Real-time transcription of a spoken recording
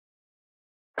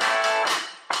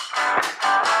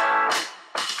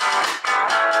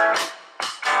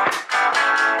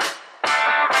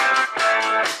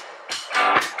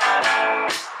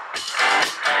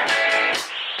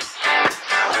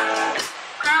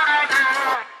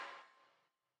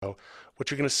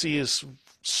What you're going to see is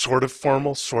sort of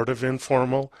formal, sort of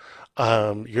informal.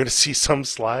 You're going to see some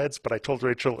slides, but I told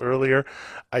Rachel earlier,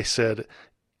 I said,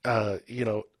 you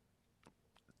know,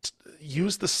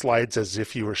 use the slides as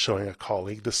if you were showing a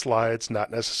colleague the slides,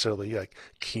 not necessarily like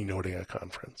keynoting a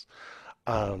conference.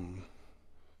 Um,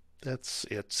 that's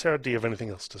it. Sarah, do you have anything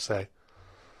else to say?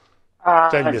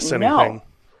 Did I miss anything?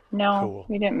 No, no, Cool,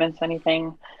 we didn't miss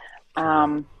anything. cool.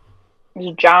 Um,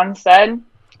 as John said,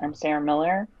 I'm Sarah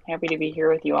Miller. Happy to be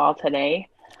here with you all today.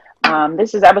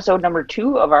 This is episode number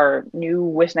 2 of our new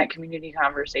WISNET Community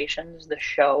Conversations, the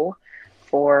show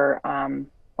for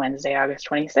Wednesday, August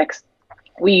 26th.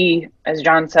 We, as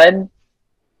John said,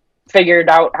 figured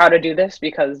out how to do this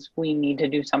because we need to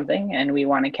do something and we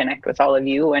want to connect with all of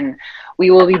you. And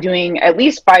we will be doing at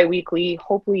least bi-weekly,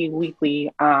 hopefully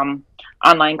weekly,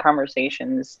 online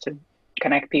conversations to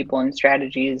connect people and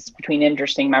strategies between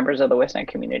interesting members of the WISNET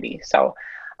community. So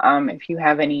if you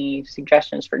have any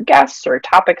suggestions for guests or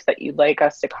topics that you'd like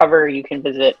us to cover, you can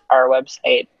visit our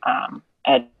website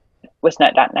at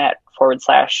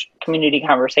wisnet.net/community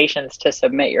conversations to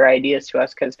submit your ideas to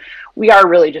us, because we are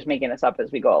really just making this up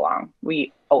as we go along.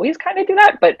 We always kind of do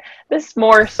that, but this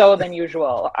more so than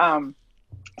usual.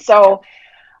 So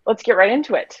let's get right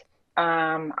into it.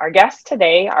 Our guests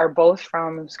today are both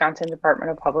from Wisconsin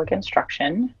Department of Public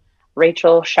Instruction.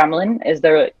 Rachel Schemlin is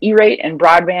the E-rate and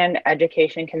broadband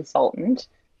education consultant.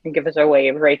 Give us a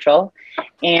wave, Rachel.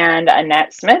 And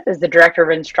Annette Smith is the Director of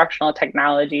Instructional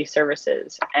Technology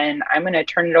Services. And I'm going to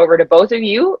turn it over to both of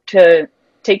you to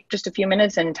take just a few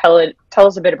minutes and tell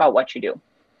us a bit about what you do.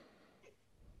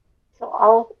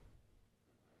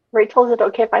 Rachel, is it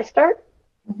okay if I start?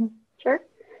 Mm-hmm. Sure.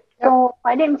 So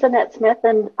my name is Annette Smith,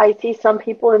 and I see some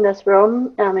people in this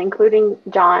room, including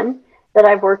John, that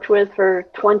I've worked with for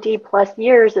 20 plus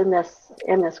years in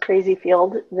this crazy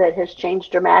field that has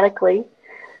changed dramatically.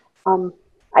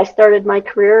 I started my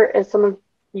career, as some of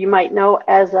you might know,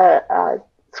 as a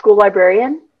school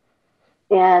librarian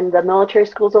and the military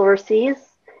schools overseas.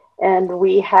 And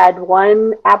we had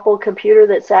one Apple computer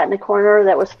that sat in the corner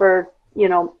that was for,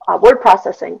 word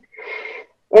processing.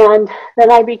 And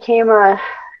then I became a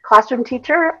classroom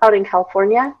teacher out in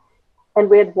California. And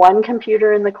we had one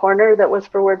computer in the corner that was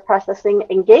for word processing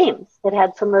and games. It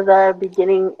had some of the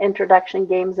beginning introduction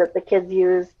games that the kids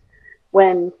used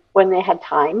when they had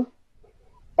time.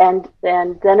 And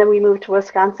then we moved to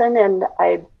Wisconsin, and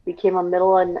I became a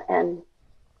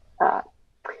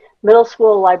middle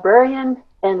school librarian,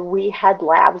 and we had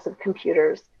labs of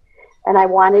computers. And I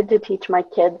wanted to teach my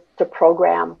kids to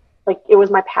program. Like, it was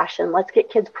my passion. Let's get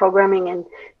kids programming and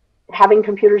having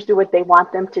computers do what they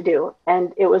want them to do.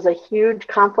 And it was a huge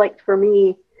conflict for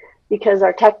me because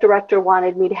our tech director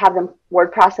wanted me to have them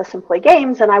word process and play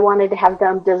games, and I wanted to have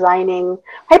them designing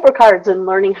hypercards and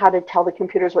learning how to tell the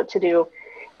computers what to do.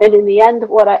 And in the end,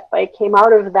 what I came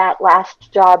out of that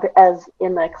last job as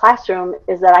in the classroom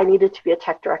is that I needed to be a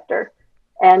tech director.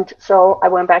 And so I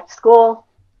went back to school,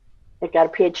 I got a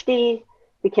PhD,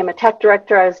 became a tech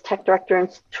director. I was tech director in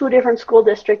 2 different school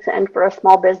districts and for a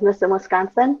small business in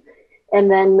Wisconsin. And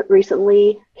then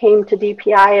recently came to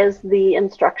DPI as the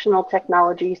Instructional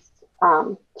Technology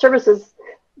Services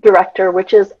Director,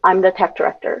 which is I'm the tech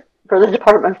director for the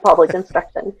Department of Public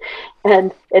Instruction.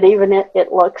 And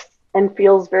it looks and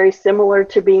feels very similar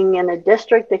to being in a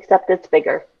district, except it's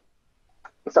bigger.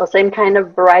 So same kind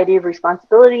of variety of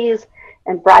responsibilities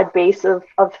and broad base of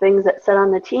things that sit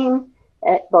on the team,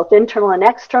 both internal and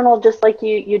external, just like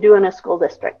you do in a school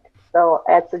district. So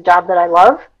it's a job that I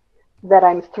love, that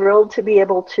I'm thrilled to be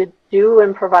able to do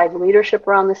and provide leadership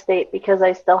around the state, because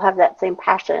I still have that same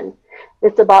passion.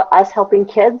 It's about us helping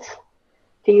kids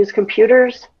to use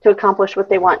computers to accomplish what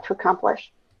they want to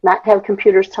accomplish, not have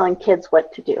computers telling kids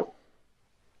what to do.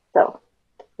 So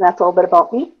that's a little bit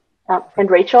about me. And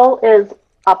Rachel is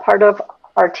a part of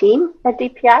our team at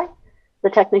DPI, the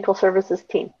technical services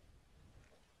team.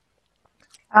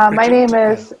 My name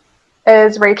is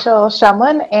Rachel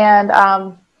Schemlin,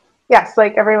 and yes,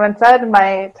 like everyone said,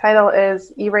 my title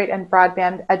is E-rate and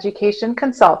broadband education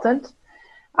consultant.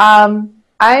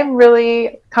 I'm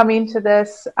really coming to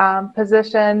this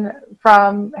position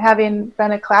from having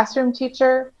been a classroom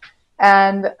teacher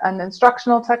and an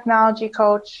instructional technology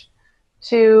coach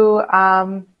to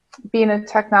being a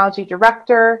technology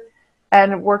director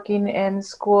and working in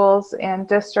schools and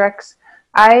districts.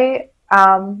 I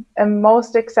am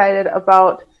most excited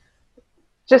about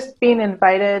just being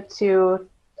invited to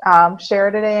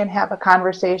share today and have a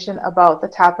conversation about the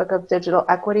topic of digital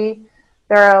equity.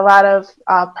 There are a lot of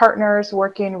partners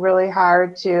working really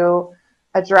hard to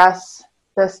address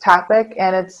this topic,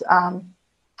 and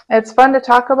It's fun to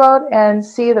talk about and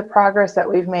see the progress that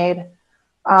we've made,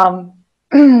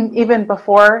 even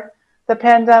before the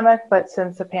pandemic, but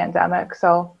since the pandemic.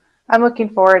 So I'm looking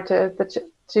forward to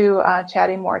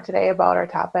chatting more today about our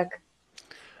topic.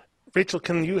 Rachel,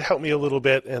 can you help me a little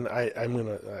bit? And I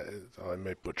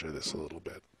may butcher this a little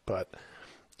bit, but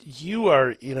you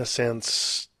are, in a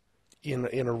sense, in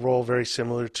a role very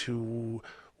similar to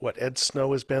what Ed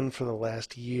Snow has been for the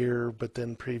last year, but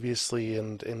then previously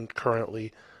and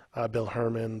currently, Bill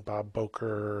Herman, Bob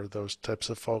Boker, those types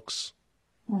of folks.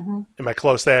 Mm-hmm. Am I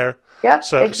close there? Yeah,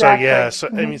 exactly.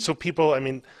 I mean, so people, I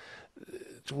mean,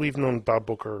 we've known Bob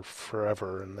Booker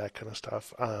forever and that kind of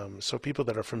stuff. So people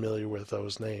that are familiar with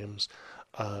those names,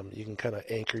 you can kind of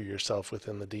anchor yourself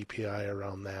within the DPI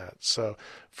around that. So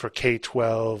for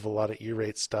K-12, a lot of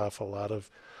E-rate stuff, a lot of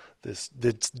this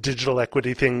digital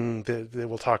equity thing that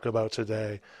we'll talk about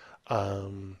today.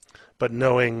 But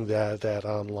knowing that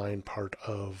online part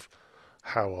of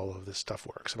how all of this stuff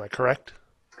works. Am I correct?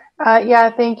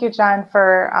 Yeah, thank you, John,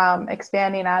 for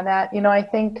expanding on that. I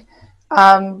think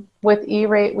with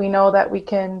E-rate, we know that we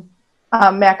can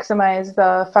maximize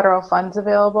the federal funds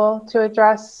available to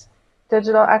address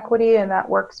digital equity, and that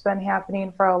work's been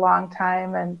happening for a long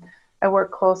time. And I work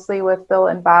closely with Bill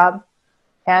and Bob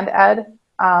and Ed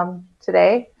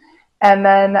today. And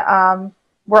then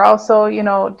we're also,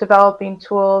 developing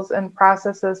tools and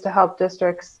processes to help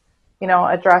districts,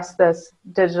 address this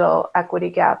digital equity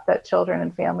gap that children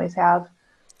and families have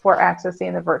for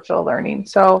accessing the virtual learning.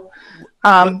 So,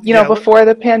 before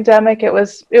the pandemic, it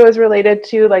was related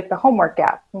to like the homework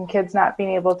gap and kids not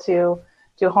being able to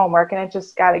do homework, and it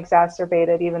just got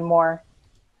exacerbated even more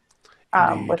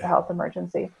with the health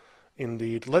emergency.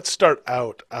 Indeed. Let's start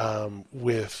out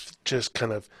with just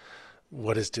kind of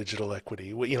what is digital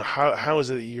equity? How is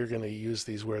it that you're going to use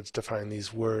these words, define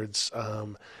these words,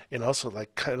 and also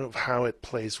like kind of how it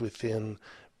plays within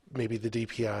maybe the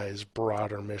DPI's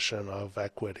broader mission of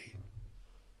equity?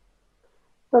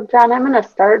 So, John, I'm going to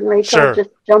start, and Rachel, Sure. Just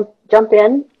jump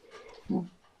in.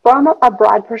 From a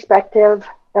broad perspective,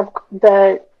 of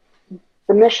the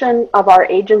mission of our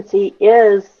agency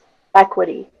is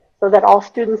equity, so that all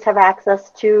students have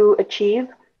access to achieve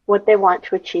what they want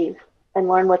to achieve and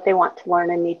learn what they want to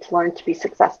learn and need to learn to be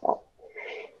successful.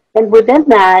 And within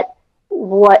that,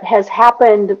 what has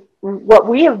happened, what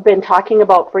we have been talking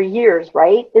about for years,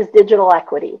 right, is digital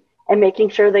equity and making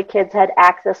sure that kids had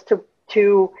access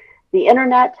to the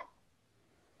internet,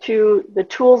 to the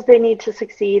tools they need to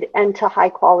succeed, and to high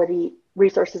quality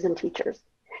resources and teachers.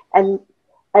 And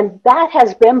that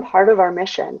has been part of our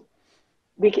mission.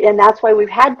 And that's why we've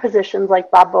had positions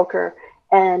like Bob Boker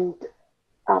and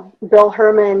Bill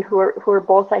Herman, who are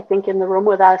both, I think, in the room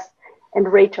with us, and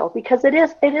Rachel, because it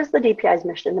is the DPI's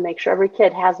mission to make sure every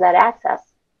kid has that access.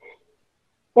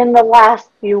 In the last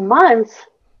few months,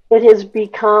 it has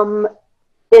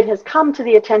come to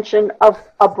the attention of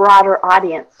a broader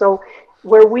audience. So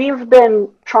where we've been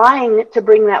trying to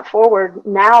bring that forward,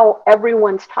 now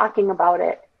everyone's talking about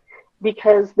it,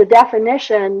 because the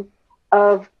definition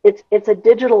of it's a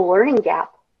digital learning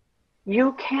gap.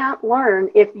 You can't learn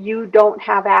if you don't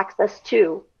have access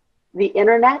to the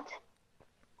internet,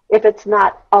 if it's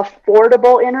not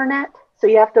affordable internet. So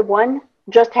you have to,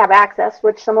 just have access,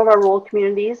 which some of our rural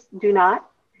communities do not,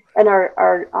 and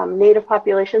our native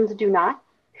populations do not.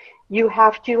 You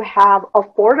have to have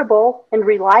affordable and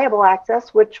reliable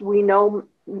access, which we know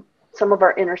some of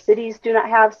our inner cities do not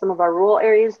have, some of our rural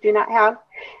areas do not have.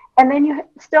 And then you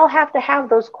still have to have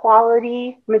those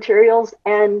quality materials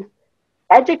and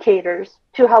educators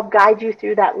to help guide you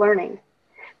through that learning.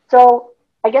 So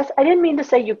I guess I didn't mean to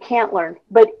say you can't learn,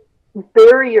 but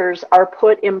barriers are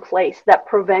put in place that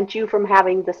prevent you from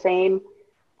having the same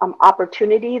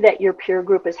opportunity that your peer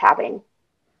group is having.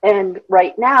 And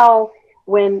right now,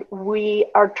 when we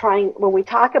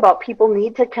talk about people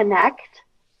need to connect,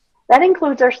 that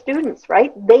includes our students,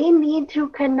 right? They need to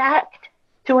connect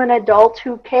to an adult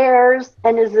who cares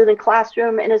and is in a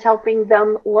classroom and is helping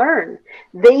them learn.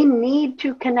 They need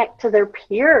to connect to their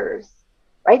peers,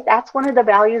 right? That's one of the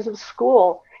values of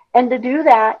school. And to do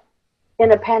that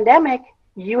in a pandemic,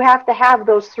 you have to have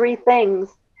those three things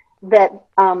that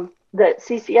the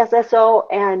CCSSO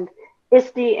and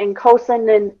ISTE and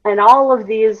COSN and all of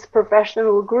these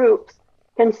professional groups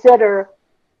consider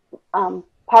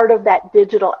part of that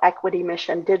digital equity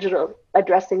mission,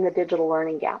 addressing the digital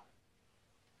learning gap.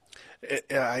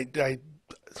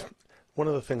 One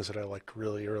of the things that I liked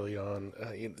really early on,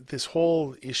 this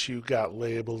whole issue got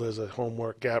labeled as a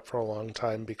homework gap for a long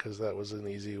time because that was an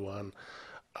easy one.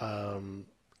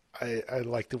 I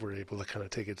like that we're able to kind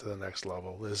of take it to the next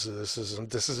level. This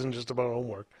isn't just about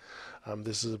homework.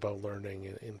 This is about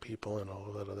learning in people and all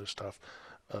of that other stuff.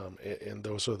 And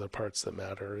those are the parts that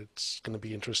matter. It's going to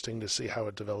be interesting to see how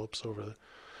it develops over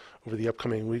the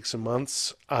upcoming weeks and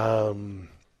months. Yeah,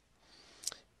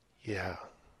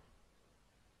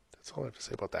 that's all I have to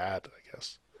say about that, I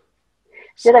guess.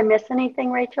 Did I miss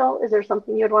anything, Rachel? Is there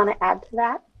something you'd want to add to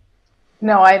that?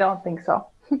 No, I don't think so.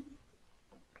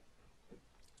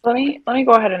 Let me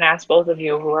go ahead and ask both of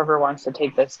you. Whoever wants to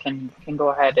take this can go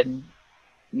ahead, and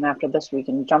after this we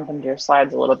can jump into your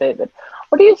slides a little bit. But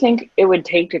what do you think it would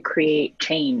take to create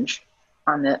change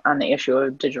on the issue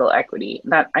of digital equity?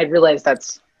 That I realize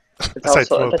that's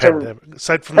aside also from a pandemic.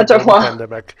 Aside from the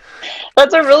pandemic.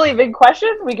 That's a really big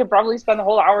question. We could probably spend the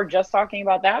whole hour just talking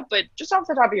about that. But just off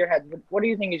the top of your head, what do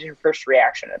you think is your first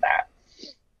reaction to that?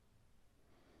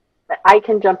 I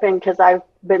can jump in because I've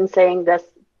been saying this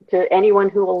to anyone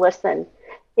who will listen.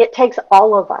 It takes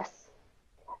all of us.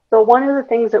 So one of the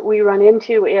things that we run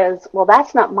into is, well,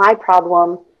 that's not my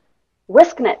problem.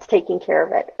 WISCNet's taking care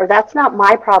of it. Or that's not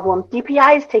my problem.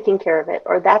 DPI is taking care of it.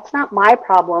 Or that's not my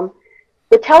problem.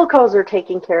 The telcos are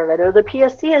taking care of it. Or the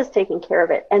PSC is taking care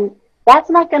of it. And that's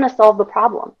not going to solve the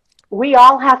problem. We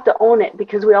all have to own it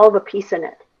because we all have a piece in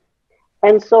it.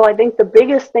 And so I think the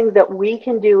biggest thing that we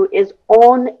can do is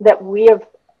own that we have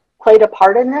played a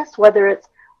part in this, whether it's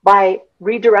by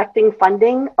redirecting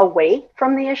funding away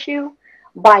from the issue,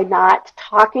 by not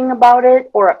talking about it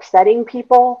or upsetting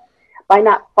people, by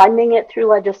not funding it through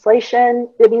legislation.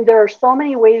 I mean, there are so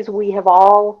many ways we have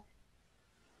all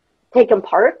taken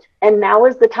part, and now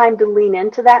is the time to lean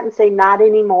into that and say, not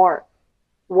anymore.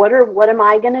 What am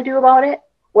I going to do about it?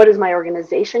 What is my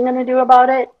organization going to do about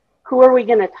it? Who are we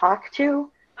going to talk to?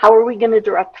 How are we going to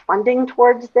direct funding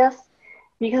towards this?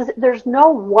 Because there's no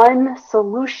one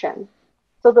solution.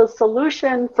 So the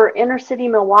solution for inner city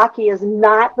Milwaukee is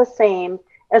not the same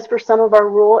as for some of our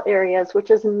rural areas,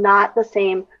 which is not the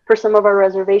same for some of our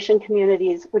reservation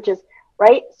communities, which is,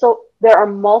 right? So there are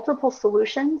multiple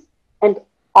solutions, and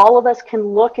all of us can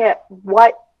look at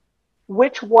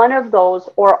which one of those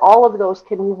or all of those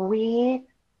can we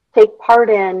take part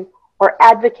in or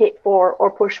advocate for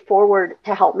or push forward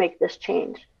to help make this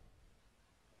change.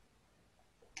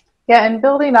 Yeah, and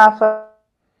building off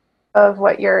of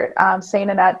what you're saying,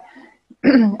 Annette,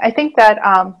 I think that,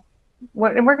 and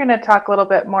we're going to talk a little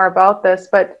bit more about this,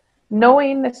 but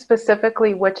knowing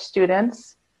specifically which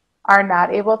students are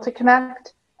not able to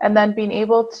connect, and then being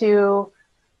able to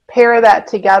pair that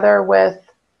together with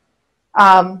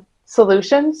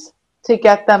solutions to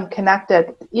get them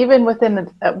connected. Even within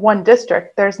one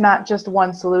district, there's not just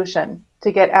one solution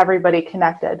to get everybody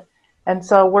connected. And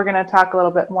so we're going to talk a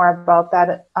little bit more about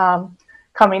that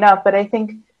coming up. But I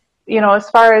think, as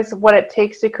far as what it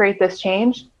takes to create this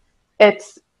change,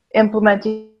 it's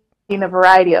implementing a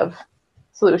variety of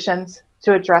solutions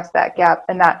to address that gap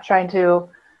and not trying to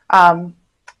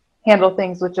handle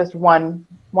things with just one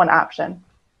option.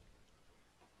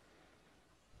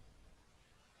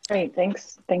 Great,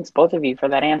 thanks both of you for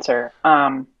that answer.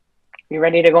 You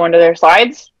ready to go into their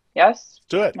slides? Yes?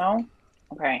 Do it. No?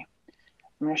 Okay.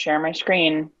 I'm going to share my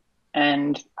screen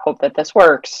and hope that this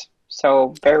works.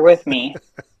 So bear with me.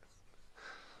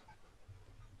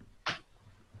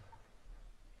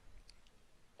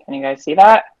 Can you guys see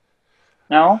that?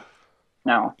 No?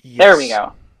 No. Yes. There we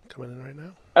go. Coming in right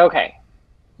now. Okay.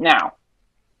 Now.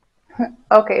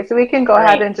 Okay, so we can go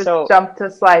ahead and just jump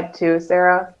to slide 2,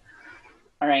 Sarah.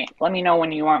 All right. Let me know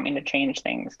when you want me to change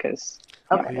things, because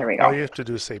okay. There we go. All you have to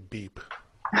do is say beep.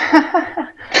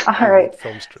 All right.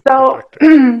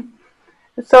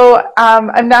 So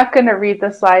I'm not going to read the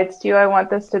slides to you. I want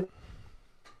this to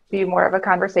be more of a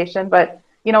conversation, but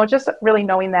just really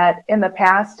knowing that in the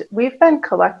past we've been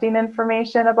collecting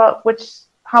information about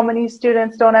how many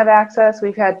students don't have access.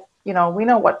 We've had, we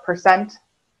know what %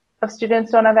 of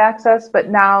students don't have access, but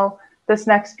now this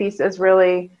next piece is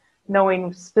really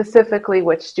knowing specifically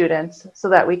which students so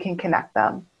that we can connect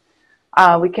them.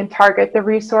 We can target the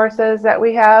resources that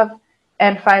we have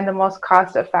and find the most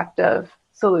cost-effective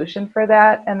solution for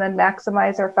that, and then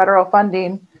maximize our federal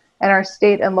funding and our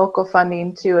state and local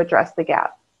funding to address the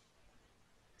gap.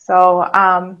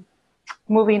 So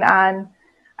moving on,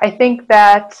 I think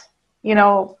that,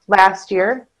 last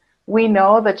year, we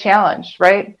know the challenge,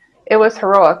 right? It was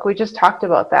heroic. We just talked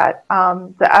about that.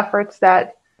 The efforts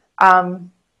that,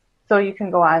 so you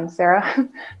can go on, Sarah.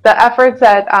 The efforts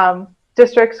that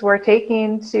districts were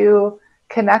taking to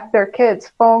connect their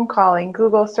kids, phone calling,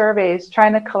 Google surveys,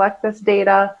 trying to collect this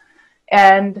data.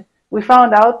 And we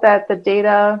found out that the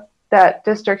data that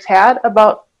districts had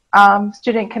about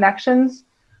student connections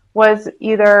was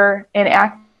either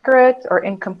inaccurate or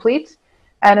incomplete,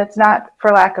 and it's not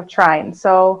for lack of trying.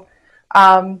 So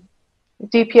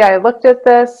DPI looked at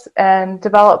this and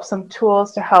developed some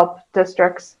tools to help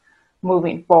districts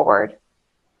moving forward.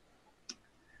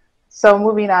 So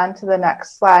moving on to the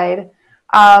next slide,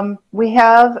 we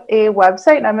have a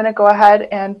website, and I'm going to go ahead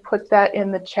and put that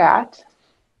in the chat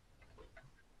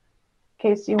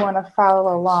in case you want to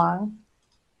follow along.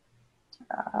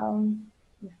 Let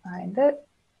me find it.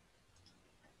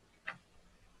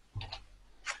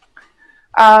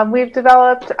 We've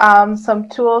developed some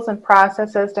tools and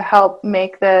processes to help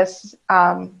make this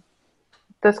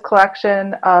this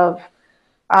collection of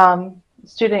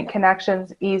student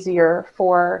connections easier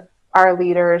for our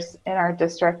leaders in our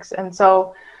districts. And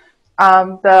so,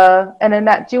 and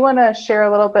Annette, do you want to share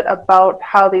a little bit about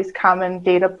how these common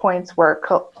data points were,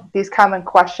 these common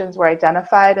questions were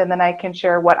identified, and then I can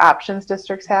share what options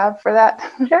districts have for that?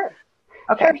 Sure.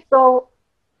 Okay. Sure. So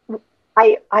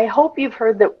I hope you've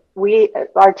heard that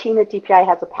our team at DPI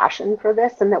has a passion for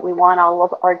this and that we want all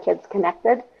of our kids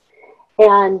connected.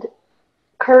 And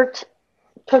Kurt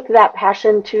took that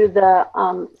passion to the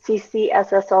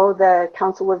CCSSO, the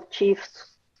Council of Chief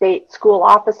State School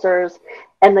Officers,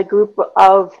 and the group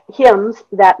of HIMSS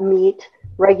that meet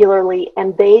regularly.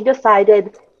 And they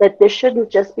decided that this shouldn't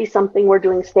just be something we're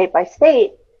doing state by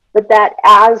state, but that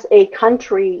as a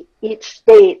country, each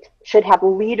state should have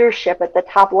leadership at the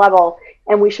top level,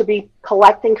 and we should be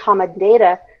collecting common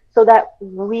data so that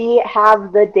we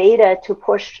have the data to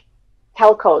push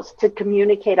telcos to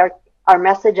communicate our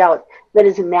message out that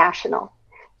is national.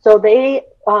 So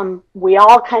we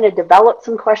all kind of developed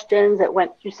some questions that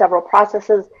went through several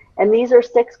processes, and these are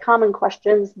 6 common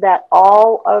questions that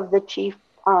all of the chief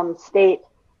state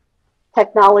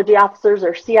technology officers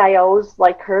or CIOs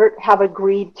like Kurt have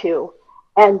agreed to.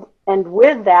 And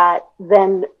with that,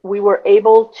 then we were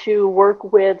able to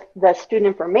work with the student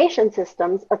information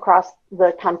systems across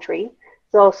the country.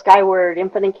 So Skyward,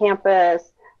 Infinite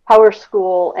Campus, Power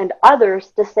School, and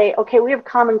others to say, okay, we have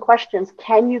common questions.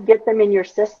 Can you get them in your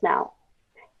SIS now?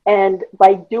 And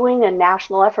by doing a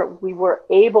national effort, we were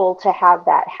able to have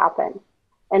that happen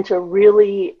and to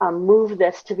really move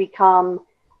this to become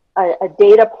a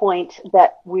data point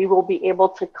that we will be able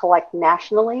to collect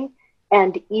nationally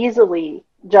and easily,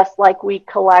 just like we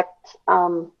collect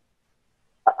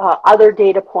other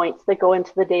data points that go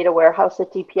into the data warehouse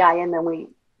at DPI and then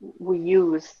we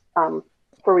use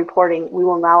for reporting. We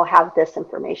will now have this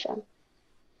information.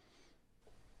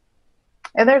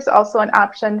 And there's also an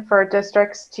option for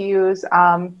districts to use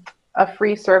a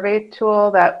free survey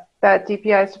tool that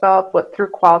DPI has developed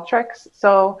through Qualtrics.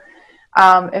 So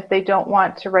if they don't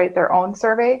want to write their own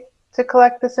survey to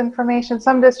collect this information,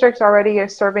 some districts already are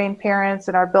surveying parents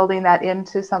and are building that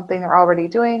into something they're already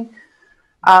doing.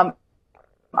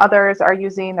 Others are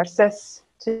using their SIS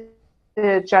to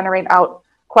generate out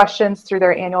questions through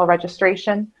their annual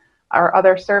registration or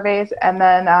other surveys. And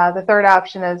then the third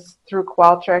option is through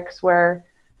Qualtrics, where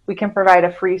we can provide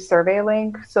a free survey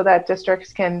link so that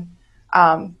districts can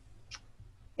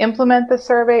implement the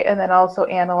survey and then also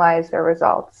analyze their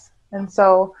results. And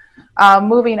so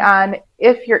moving on,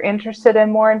 if you're interested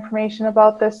in more information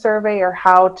about this survey or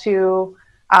how to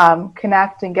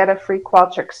connect and get a free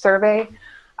Qualtrics survey,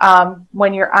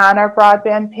 when you're on our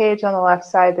broadband page on the left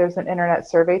side, there's an internet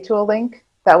survey tool link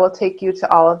that will take you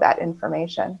to all of that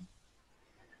information.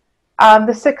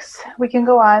 We can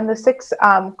go on. The 6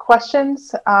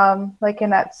 questions, like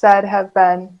Annette said, have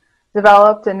been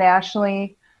developed and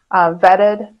nationally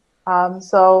vetted.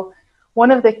 So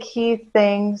one of the key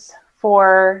things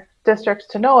for districts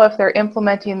to know if they're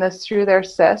implementing this through their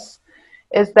SIS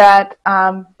is that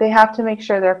they have to make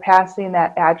sure they're passing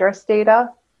that address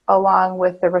data along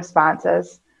with the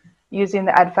responses using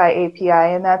the EdFi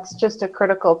API, and that's just a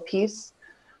critical piece.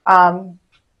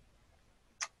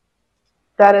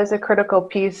 That is a critical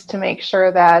piece to make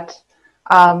sure that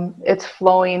it's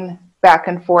flowing back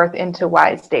and forth into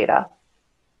WISE data.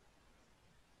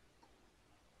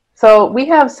 So we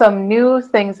have some new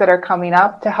things that are coming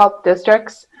up to help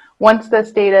districts. Once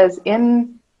this data is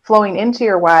flowing into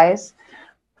your WISE,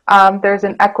 there's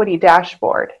an equity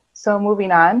dashboard. So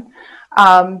moving on,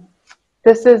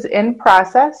 this is in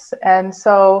process, and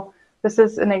so this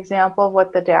is an example of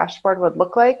what the dashboard would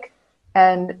look like.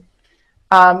 And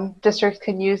districts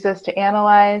can use this to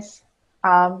analyze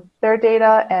their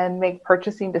data and make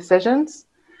purchasing decisions.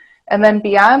 And then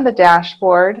beyond the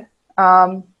dashboard,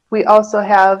 we also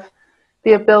have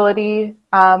the ability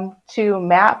to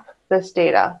map this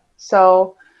data.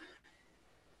 So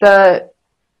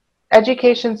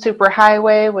Education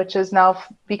Superhighway, which is now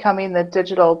becoming the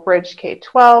Digital Bridge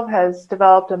K-12, has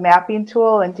developed a mapping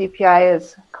tool, and DPI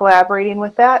is collaborating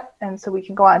with that. And so we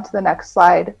can go on to the next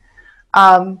slide.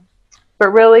 But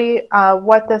really,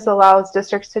 what this allows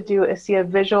districts to do is see a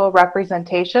visual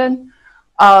representation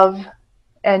of,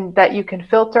 and that you can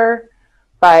filter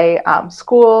by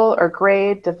school or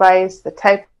grade, device, the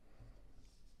type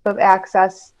of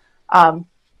access.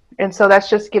 And so that's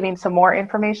just giving some more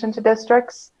information to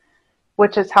districts,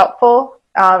 which is helpful,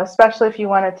 especially if you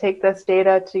want to take this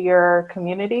data to your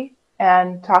community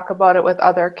and talk about it with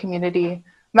other community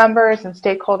members and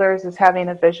stakeholders, is having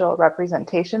a visual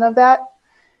representation of that.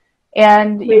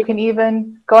 And you can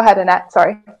even, go ahead, Annette,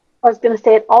 sorry. I was going to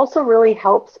say, it also really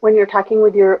helps when you're talking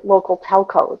with your local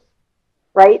telcos,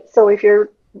 right? So if your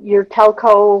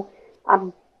telco,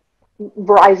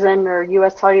 Verizon or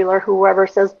US Cellular, whoever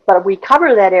says, but we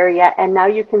cover that area, and now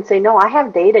you can say, no, I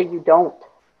have data you don't.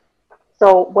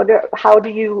 So how are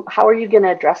you going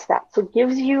to address that? So it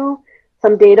gives you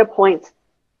some data points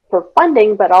for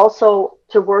funding, but also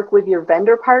to work with your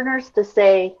vendor partners to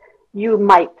say, you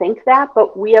might think that,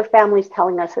 but we have families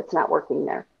telling us it's not working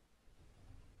there.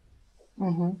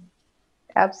 Mm-hmm.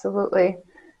 Absolutely.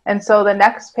 And so the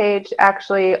next page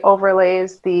actually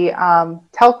overlays the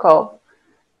telco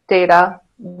data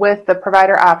with the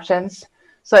provider options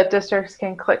so that districts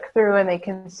can click through and they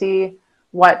can see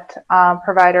what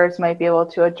providers might be able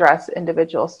to address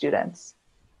individual students.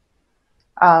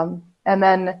 And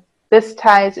then this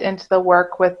ties into the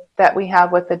work that we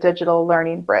have with the Digital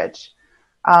Learning Bridge.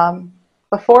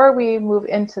 Before we move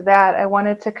into that, I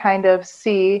wanted to kind of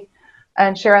see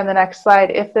and share on the next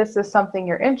slide if this is something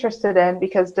you're interested in,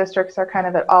 because districts are kind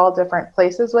of at all different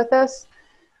places with this.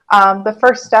 The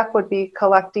first step would be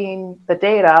collecting the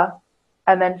data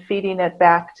and then feeding it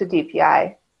back to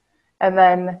DPI. And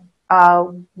then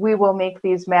we will make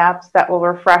these maps that will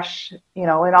refresh, in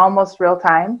almost real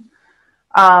time,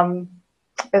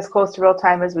 as close to real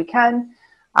time as we can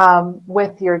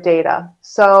with your data.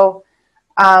 So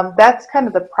that's kind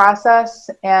of the process.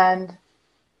 And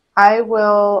I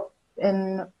will,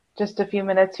 in just a few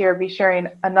minutes here, be sharing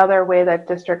another way that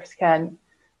districts can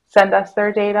send us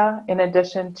their data in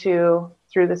addition to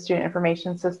through the Student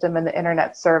Information System and the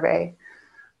Internet Survey.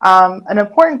 An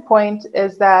important point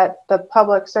is that the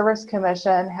Public Service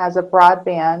Commission has a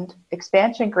broadband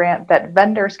expansion grant that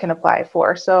vendors can apply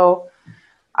for. So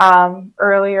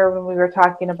earlier when we were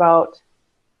talking about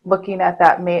looking at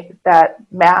that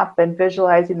map and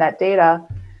visualizing that data,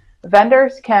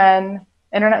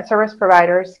 Internet service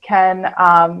providers can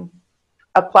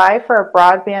apply for a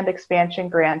broadband expansion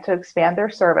grant to expand their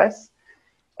service.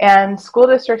 And school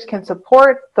districts can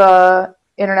support the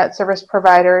internet service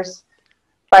providers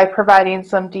by providing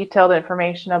some detailed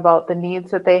information about the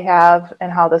needs that they have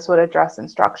and how this would address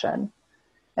instruction.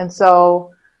 And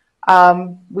so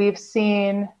we've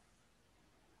seen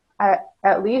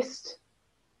at least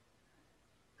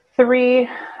 3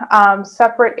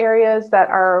 separate areas that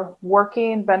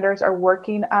vendors are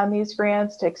working on these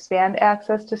grants to expand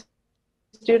access to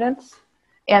students.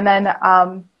 And then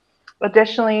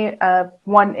additionally,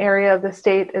 one area of the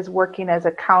state is working as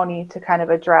a county to kind of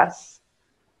address.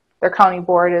 Their county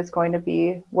board is going to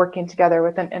be working together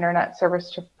with an internet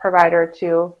service provider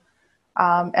to,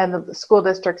 and the school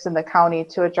districts in the county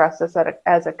to address this at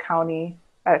a county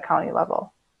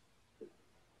level.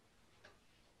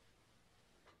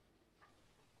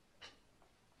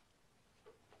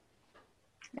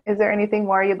 Is there anything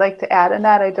more you'd like to add in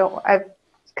that? I'm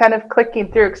kind of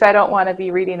clicking through because I don't want to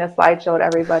be reading a slideshow to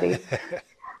everybody.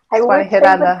 I just want to hit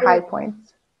on the high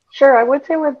points. Sure, I would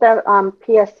say with the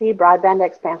PSC broadband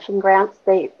expansion grants,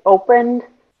 they opened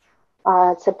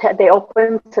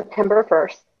September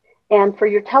 1st, and for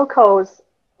your telcos,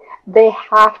 they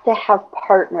have to have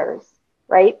partners,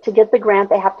 right? To get the grant,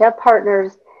 they have to have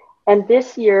partners, and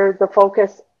this year the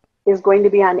focus is going to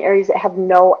be on areas that have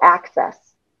no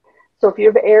access. So if you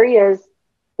have areas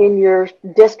in your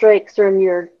districts or in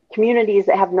your communities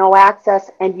that have no access,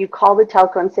 and you call the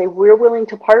telco and say, we're willing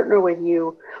to partner with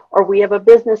you, or we have a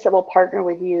business that will partner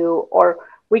with you, or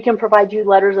we can provide you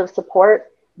letters of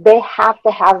support, they have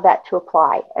to have that to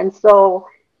apply. And so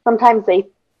sometimes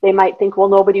they might think, well,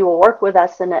 nobody will work with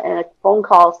us, and a phone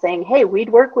call saying, hey, we'd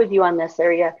work with you on this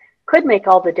area could make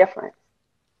all the difference.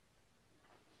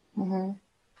 Mm-hmm.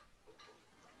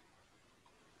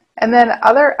 And then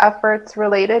other efforts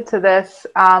related to this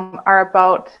are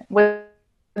about,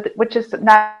 which is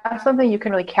not something you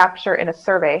can really capture in a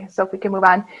survey. So if we can move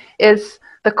on, is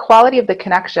the quality of the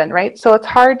connection, right? So it's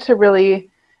hard to really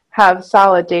have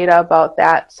solid data about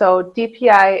that. So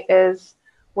DPI is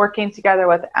working together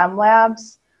with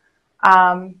MLabs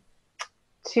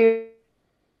to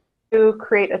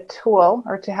create a tool,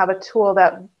 or to have a tool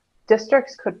that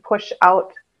districts could push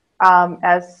out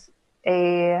as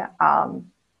a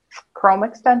Chrome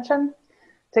extension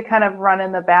to kind of run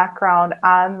in the background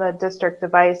on the district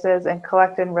devices and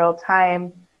collect in real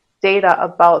time data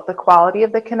about the quality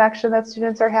of the connection that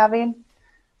students are having.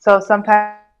 So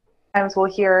sometimes we'll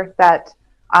hear that,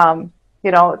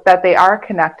 that they are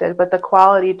connected, but the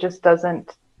quality just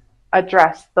doesn't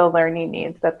address the learning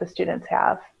needs that the students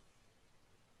have.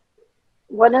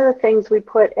 One of the things we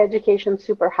put Education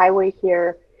Superhighway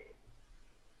here,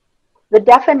 the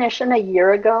definition a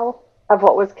year ago of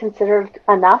what was considered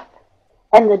enough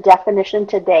and the definition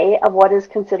today of what is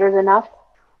considered enough,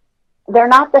 they're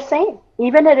not the same.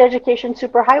 Even at Education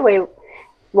Superhighway,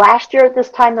 last year at this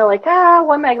time, they're like,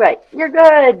 1 megabyte, you're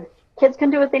good. Kids can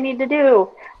do what they need to do.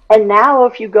 And now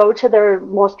if you go to their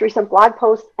most recent blog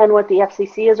post and what the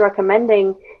FCC is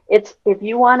recommending, it's if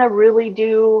you want to really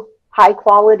do high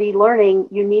quality learning,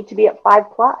 you need to be at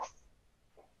 5+.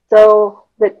 So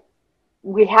that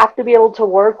we have to be able to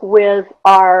work with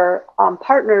our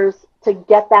partners to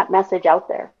get that message out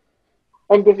there.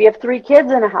 And if you have 3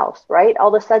 kids in a house, right,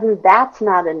 all of a sudden that's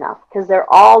not enough because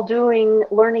they're all doing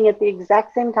learning at the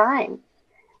exact same time.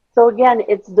 So again,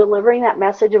 it's delivering that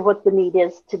message of what the need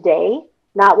is today,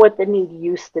 not what the need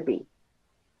used to be.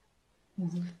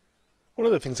 Mm-hmm. One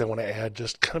of the things I want to add,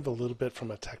 just kind of a little bit from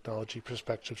a technology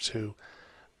perspective too,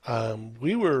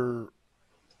 we were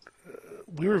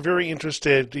very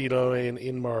interested,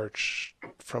 in March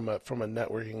from a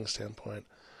networking standpoint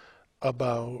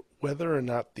about whether or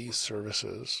not these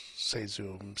services, say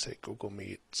Zoom, say Google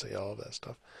Meet, say all of that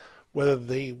stuff, whether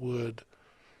they would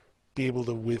be able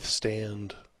to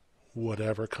withstand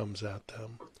whatever comes at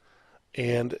them.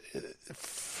 And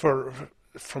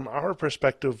from our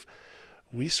perspective,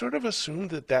 we sort of assumed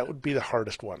that would be the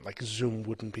hardest one, like Zoom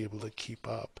wouldn't be able to keep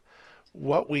up.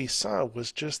 What we saw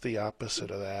was just the opposite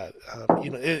of that,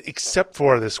 except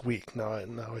for this week. Now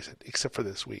I said except for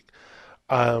this week.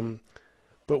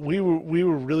 But we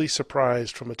were really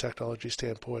surprised from a technology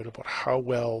standpoint about how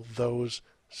well those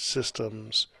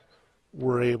systems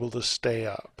were able to stay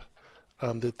up.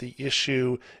 That the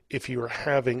issue, if you were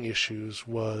having issues,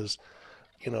 was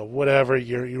whatever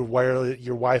your wireless,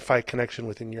 your Wi-Fi connection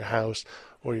within your house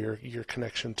or your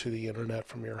connection to the internet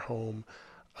from your home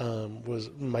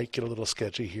might get a little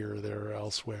sketchy here or there or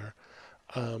elsewhere.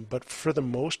 But for the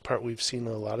most part, we've seen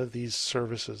a lot of these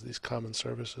services, these common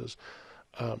services,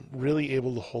 really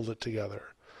able to hold it together.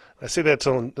 I say that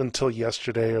until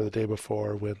yesterday or the day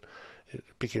before when it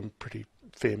became pretty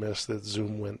famous that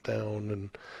Zoom went down and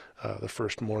the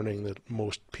first morning that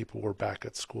most people were back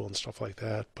at school and stuff like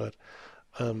that. But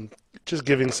just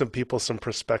giving some people some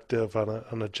perspective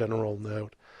on a general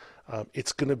note,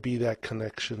 it's going to be that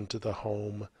connection to the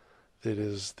home that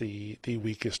is the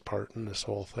weakest part in this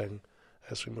whole thing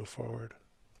as we move forward.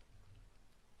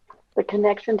 The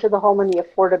connection to the home and the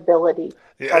affordability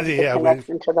of the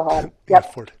connection to the home.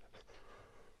 Yep.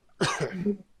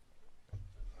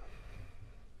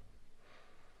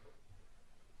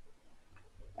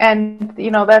 And,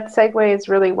 that segues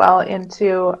really well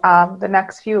into the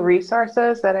next few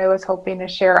resources that I was hoping to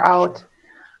share out.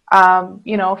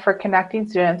 For connecting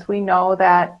students, we know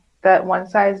that one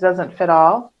size doesn't fit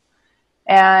all.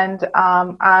 And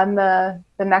on the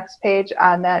next page,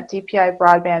 on that DPI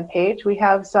broadband page, we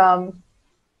have some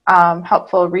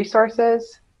helpful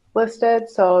resources listed.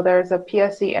 So there's a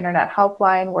PSC Internet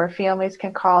helpline where families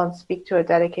can call and speak to a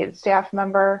dedicated staff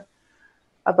member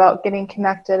about getting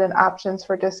connected and options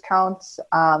for discounts.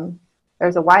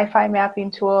 There's a Wi-Fi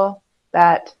mapping tool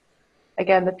that,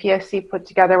 again, the PSC put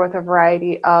together with a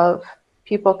variety of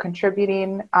people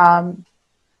contributing. And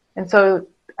so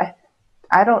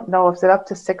I don't know if it's up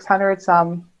to 600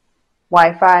 some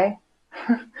Wi-Fi,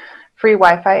 free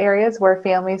Wi-Fi areas where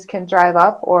families can drive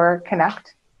up or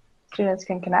connect. Students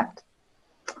can connect.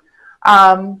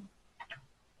 Let's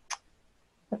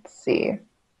see.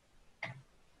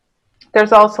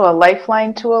 There's also a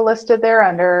Lifeline tool listed there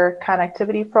under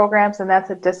connectivity programs, and that's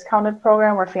a discounted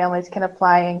program where families can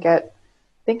apply and get,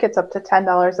 I think it's up to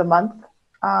 $10 a month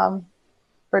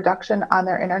reduction on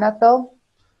their internet bill.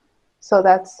 So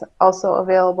that's also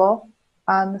available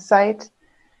on the site.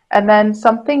 And then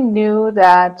something new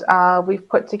that we've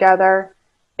put together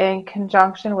in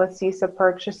conjunction with CESA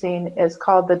purchasing is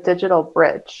called the Digital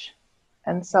Bridge.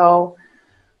 And so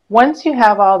once you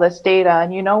have all this data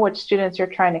and you know which students you're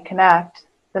trying to connect,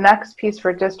 the next piece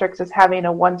for districts is having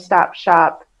a one-stop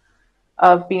shop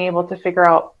of being able to figure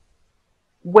out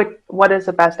what is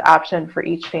the best option for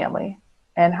each family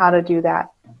and how to do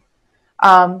that.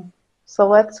 So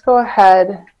let's go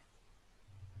ahead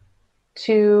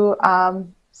to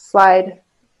slide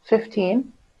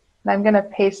 15. And I'm going to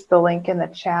paste the link in the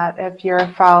chat if you're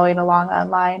following along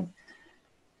online.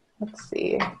 Let's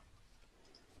see.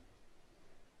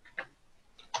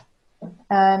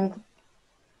 And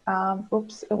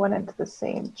oops, it went into the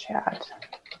same chat.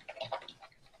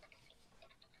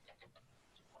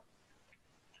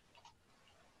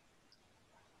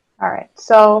 All right,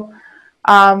 so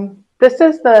this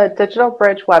is the Digital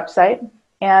Bridge website,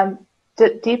 and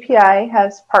DPI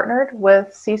has partnered with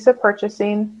CISA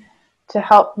Purchasing to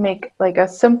help make like a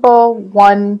simple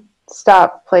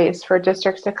one-stop place for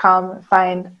districts to come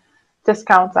find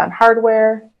discounts on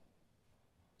hardware,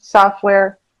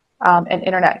 software, and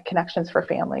internet connections for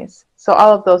families. So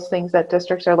all of those things that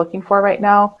districts are looking for right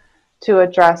now to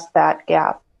address that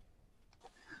gap.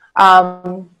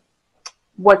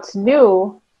 What's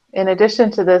new, in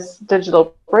addition to this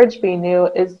digital bridge being new,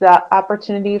 is the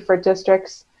opportunity for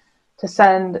districts to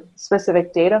send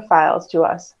specific data files to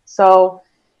us. So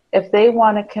if they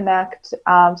want to connect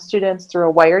students through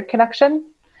a wired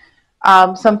connection,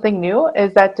 something new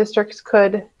is that districts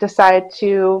could decide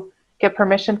to get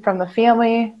permission from the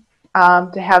family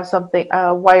to have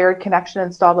a wired connection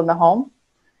installed in the home,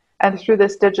 and through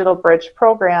this digital bridge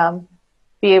program,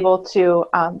 be able to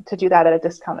do that at a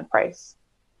discounted price.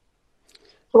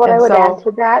 So what I would add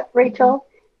to that, Rachel,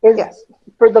 is yes,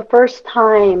 for the first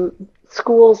time,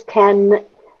 schools can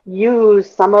use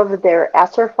some of their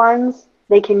ESSER funds.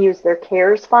 They can use their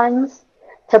CARES funds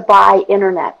to buy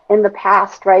internet. In the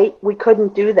past, right, we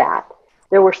couldn't do that.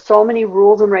 There were so many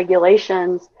rules and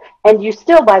regulations, and you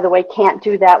still, by the way, can't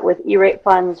do that with E-rate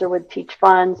funds or with Teach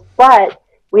funds, but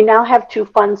we now have two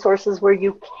fund sources where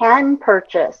you can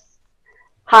purchase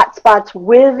hotspots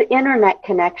with internet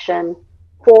connection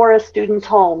for a student's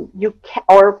home,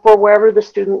 or for wherever the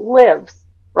student lives,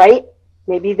 right?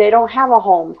 Maybe they don't have a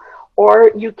home,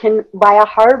 or you can buy a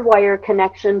hardwire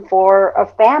connection for a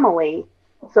family.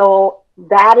 So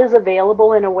that is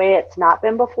available in a way it's not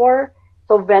been before.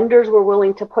 So vendors were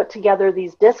willing to put together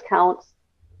these discounts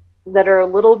that are a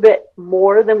little bit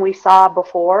more than we saw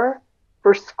before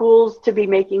for schools to be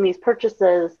making these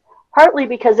purchases, partly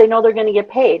because they know they're going to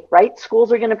get paid, right?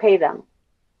 Schools are going to pay them,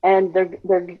 and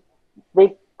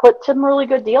they put some really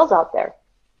good deals out there.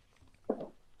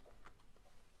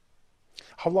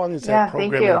 How long is that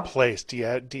program in place? Do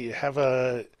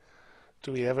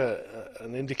we have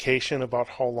an indication about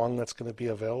how long that's going to be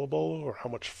available, or how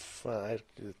much?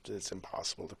 It's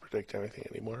impossible to predict anything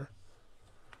anymore.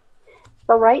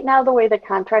 So right now, the way the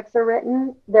contracts are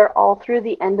written, they're all through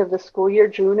the end of the school year,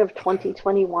 June of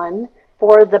 2021,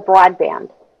 for the broadband.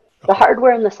 Okay. The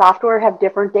hardware and the software have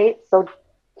different dates, so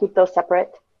keep those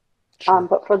separate. Sure.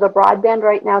 But for the broadband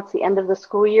right now, it's the end of the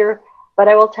school year. But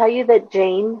I will tell you that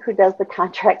Jane, who does the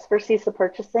contracts for CISA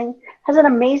Purchasing, has an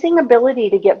amazing ability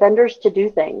to get vendors to do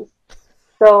things.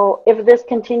 So if this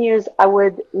continues, I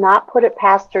would not put it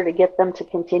past her to get them to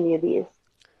continue these.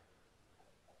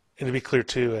 And to be clear,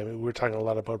 too, I mean, we're talking a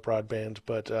lot about broadband,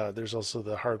 but there's also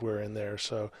the hardware in there.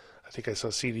 So I think I saw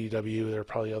CDW. There are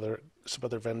probably some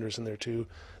other vendors in there, too,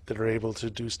 that are able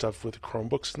to do stuff with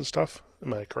Chromebooks and stuff.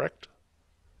 Am I correct?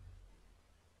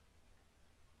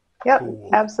 Yep, cool.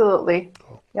 Absolutely.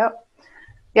 Cool.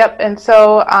 Yep. And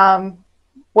so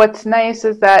what's nice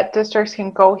is that districts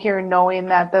can go here knowing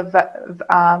that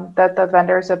the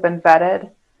vendors have been vetted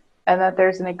and that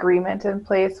there's an agreement in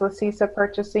place with CISA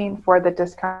Purchasing for the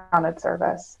discounted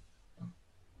service.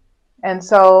 And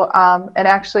so, and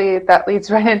actually that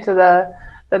leads right into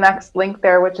the next link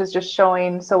there, which is just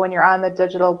showing, so when you're on the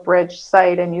Digital Bridge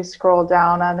site and you scroll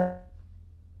down on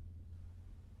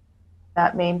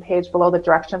that main page below the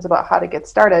directions about how to get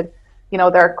started,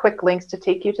 there are quick links to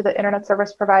take you to the internet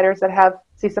service providers that have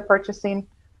CISA Purchasing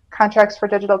contracts for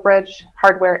Digital Bridge,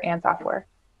 hardware and software.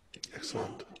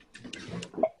 Excellent.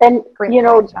 And,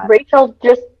 Rachel,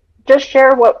 just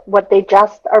share what they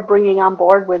just are bringing on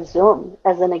board with Zoom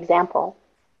as an example.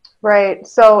 Right.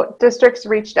 So districts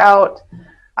reached out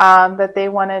that they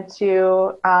wanted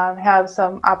to have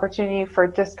some opportunity for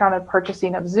discounted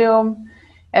purchasing of Zoom.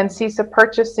 And CISA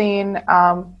Purchasing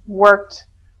worked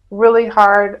really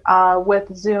hard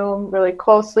with Zoom really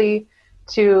closely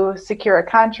to secure a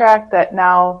contract that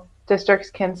now districts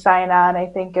can sign on. I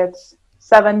think it's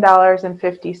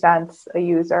 $7.50 a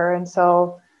user. And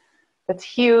so that's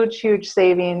huge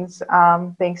savings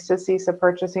thanks to CISA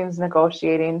Purchasing's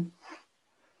negotiating.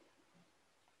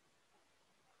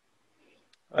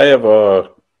 I have a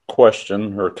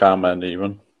question or comment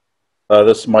even.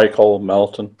 This is Michael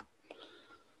Melton.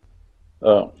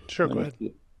 Sure, go ahead.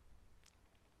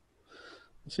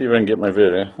 See if I can get my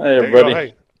video. Hey,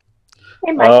 everybody.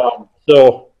 Hey, Michael.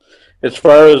 So as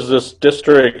far as this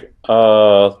district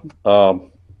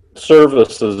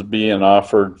services being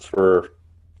offered for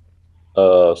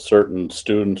certain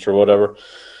students or whatever,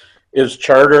 is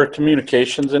Charter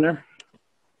Communications in there?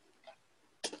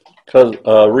 Because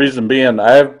reason being,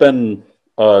 I've been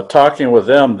talking with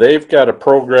them. They've got a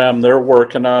program they're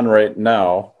working on right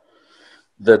now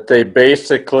that they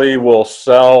basically will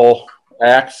sell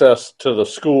access to the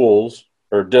schools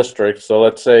or districts. So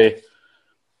let's say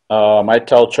I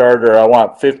tell Charter I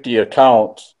want 50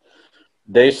 accounts.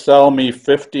 They sell me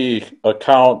 50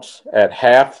 accounts at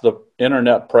half the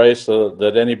internet price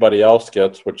that anybody else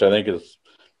gets, which I think is,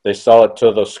 they sell it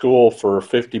to the school for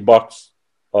 $50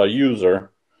 a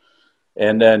user.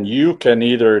 And then you can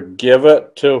either give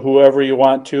it to whoever you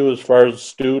want to as far as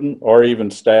student or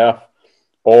even staff,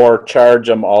 or charge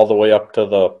them all the way up to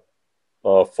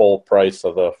the full price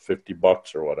of the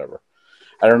 $50 or whatever.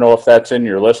 I don't know if that's in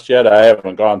your list yet. I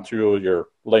haven't gone through your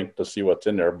link to see what's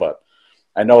in there, but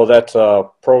I know that's a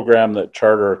program that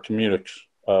Charter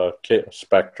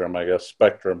Spectrum, I guess,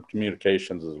 Spectrum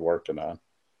Communications is working on.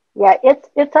 Yeah,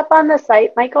 it's up on the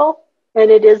site, Michael, and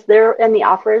it is there, and the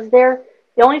offer is there.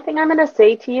 The only thing I'm going to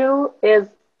say to you is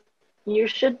you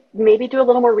should maybe do a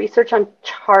little more research on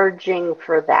charging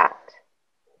for that.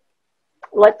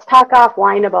 Let's talk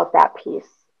offline about that piece.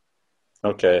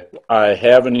 Okay. I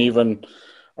haven't even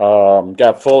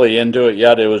got fully into it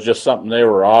yet. It was just something they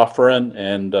were offering,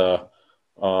 and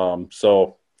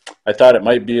so I thought it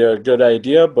might be a good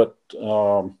idea, but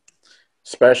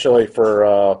especially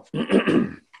for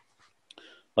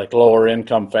like lower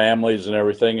income families and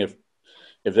everything, if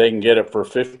they can get it for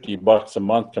 $50 a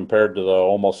month compared to the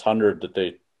almost 100 that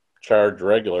they charge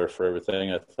regular for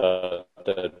everything, I thought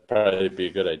that'd probably be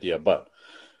a good idea. But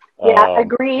yeah,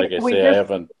 agreed. like I say, I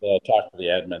haven't talked to the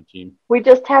admin team. We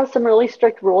just have some really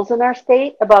strict rules in our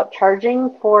state about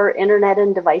charging for internet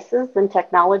and devices and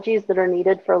technologies that are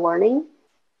needed for learning.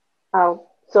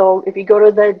 So if you go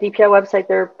to the DPI website,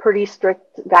 there are pretty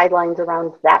strict guidelines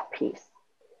around that piece.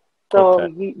 So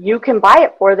okay. you can buy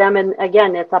it for them, and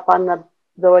again, it's up on the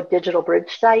Digital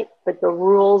Bridge site, but the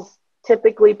rules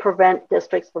typically prevent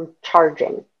districts from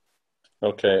charging.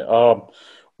 Okay.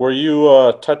 Were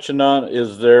you touching on,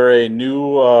 is there a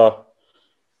new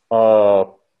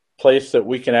place that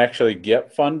we can actually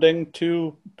get funding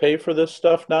to pay for this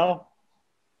stuff now?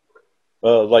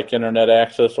 Like internet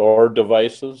access or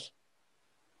devices?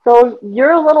 So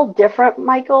you're a little different,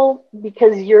 Michael,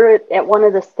 because you're at one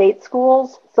of the state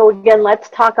schools. So again, let's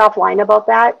talk offline about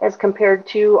that as compared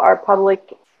to our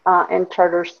public and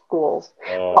charter schools.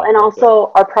 And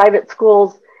also our private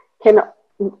schools can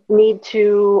need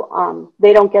to,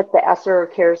 they don't get the ESSER or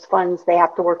CARES funds. They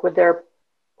have to work with their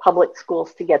public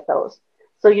schools to get those.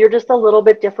 So you're just a little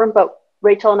bit different, but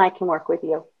Rachel and I can work with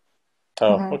you.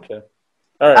 Oh, okay.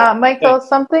 All right. Michael,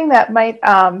 something that might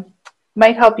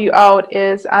help you out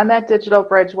is on that Digital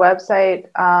Bridge website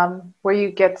where you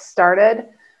get started.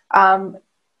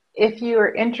 If you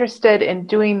are interested in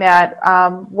doing that,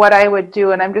 what I would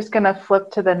do, and I'm just going to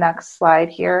flip to the next slide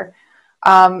here,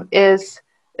 is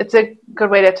it's a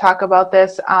good way to talk about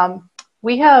this.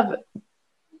 We have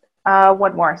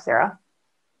one more, Sarah.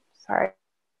 Sorry,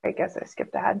 I guess I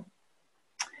skipped ahead.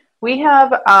 We have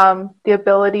the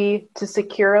ability to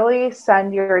securely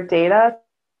send your data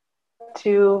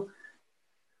to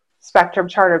Spectrum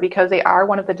Charter because they are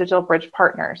one of the Digital Bridge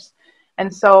partners.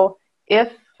 And so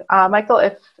if, Michael,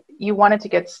 if you wanted to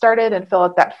get started and fill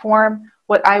out that form,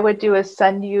 what I would do is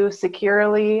send you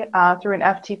securely through an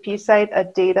FTP site a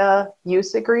data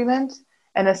use agreement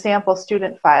and a sample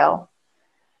student file.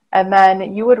 And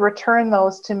then you would return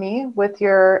those to me with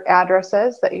your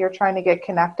addresses that you're trying to get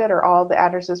connected, or all the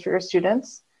addresses for your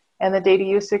students, and the data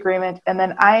use agreement. And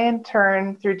then I, in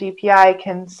turn, through DPI,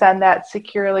 can send that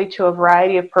securely to a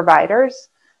variety of providers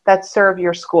that serve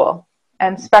your school.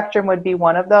 And Spectrum would be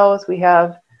one of those. We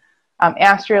have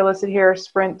Astria listed here,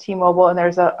 Sprint, T-Mobile, and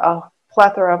there's a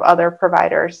plethora of other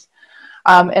providers.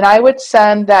 And I would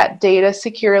send that data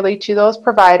securely to those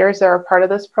providers that are part of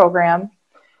this program,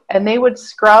 and they would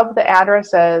scrub the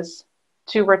addresses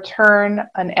to return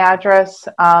an address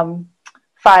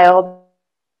file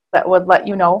that would let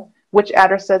you know which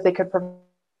addresses they could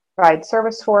provide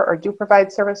service for or do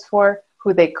provide service for,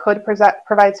 who they could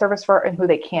provide service for, and who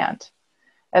they can't.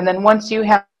 And then once you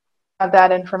have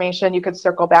that information, you could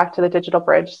circle back to the Digital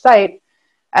Bridge site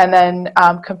and then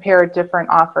compare different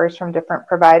offers from different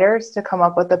providers to come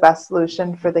up with the best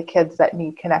solution for the kids that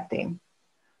need connecting.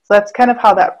 So that's kind of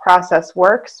how that process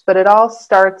works, but it all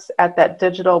starts at that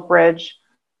Digital Bridge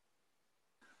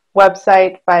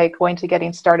website by going to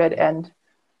Getting Started and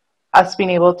us being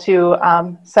able to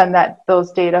send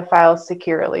those data files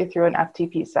securely through an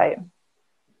FTP site.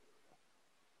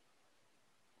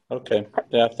 Okay.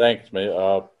 Yeah, thanks, mate.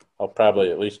 I'll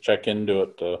probably at least check into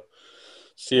it to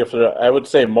see if I would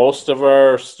say most of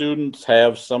our students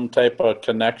have some type of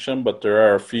connection, but there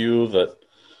are a few that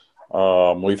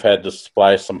we've had to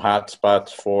supply some hotspots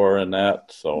for and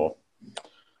that. So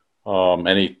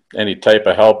any type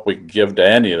of help we can give to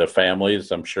any of the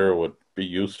families, I'm sure would be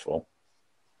useful.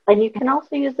 And you can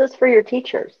also use this for your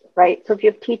teachers, right? So if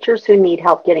you have teachers who need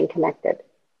help getting connected.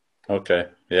 Okay.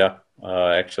 Yeah.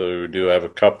 Actually, we do have a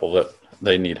couple that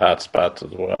they need hotspots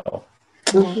as well.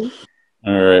 Mm-hmm.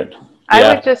 All right.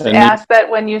 I would just ask that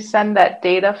when you send that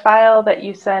data file that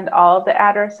you send all of the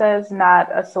addresses, not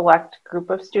a select group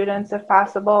of students if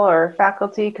possible, or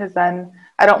faculty, because then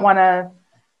we don't want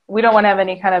to have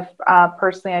any kind of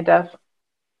personally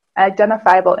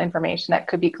identifiable information that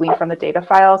could be gleaned from the data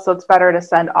file. So it's better to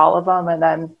send all of them and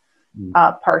then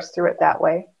parse through it that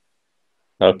way.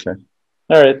 Okay.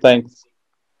 All right. Thanks.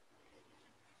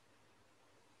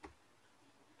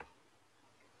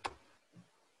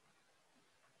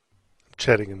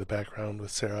 Chatting in the background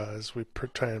with Sarah as we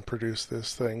try and produce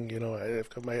this thing.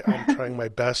 I'm trying my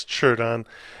best shirt on,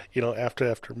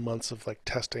 after months of like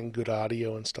testing good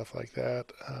audio and stuff like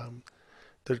that.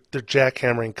 They're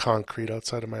jackhammering concrete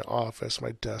outside of my office.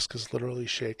 My desk is literally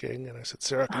shaking. And I said,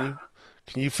 Sarah,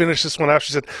 can you finish this one out?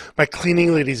 She said, my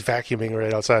cleaning lady's vacuuming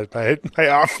right outside my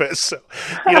office. So,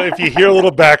 if you hear a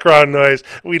little background noise,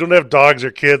 we don't have dogs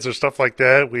or kids or stuff like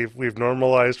that. We've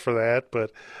normalized for that.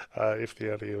 But if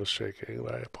the audio is shaking,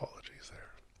 my apologies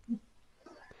there.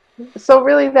 So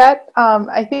really that,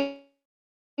 I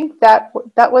think that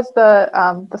was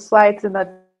the slides and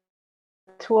the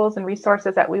tools and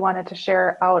resources that we wanted to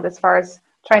share out as far as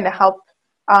trying to help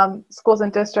schools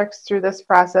and districts through this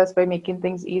process by making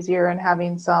things easier and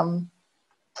having some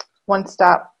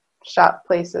one-stop shop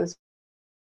places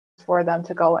for them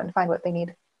to go and find what they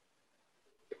need.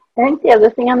 I think the other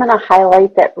thing I'm going to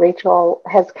highlight that Rachel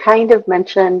has kind of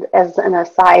mentioned as an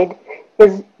aside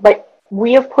is, but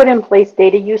we have put in place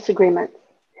data use agreements.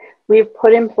 We have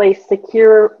put in place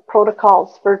secure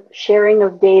protocols for sharing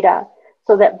of data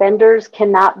so that vendors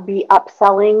cannot be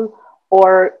upselling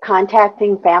or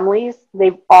contacting families.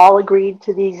 They've all agreed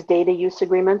to these data use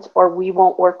agreements or we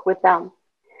won't work with them.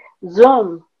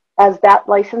 Zoom, as that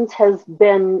license has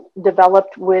been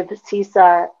developed with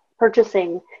CISA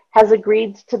purchasing, has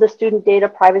agreed to the Student Data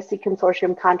Privacy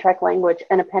Consortium contract language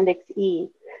and Appendix E.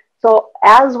 So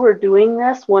as we're doing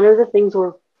this, one of the things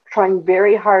we're trying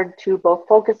very hard to both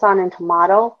focus on and to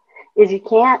model is you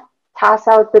can't toss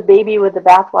out the baby with the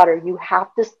bathwater. You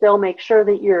have to still make sure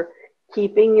that you're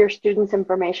keeping your students'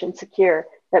 information secure,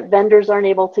 that vendors aren't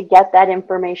able to get that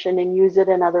information and use it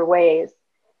in other ways.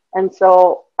 And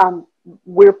so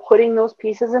we're putting those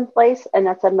pieces in place, and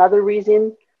that's another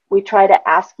reason we try to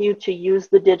ask you to use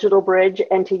the digital bridge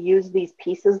and to use these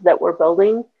pieces that we're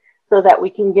building so that we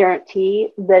can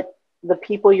guarantee that the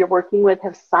people you're working with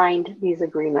have signed these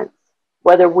agreements.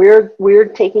 Whether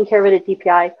we're taking care of it at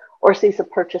DPI or CISA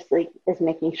Purchasing is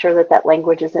making sure that that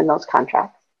language is in those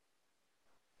contracts.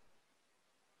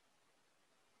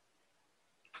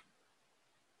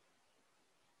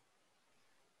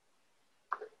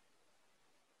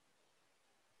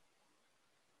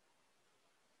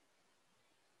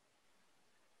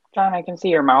 John, I can see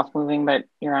your mouth moving, but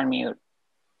you're on mute.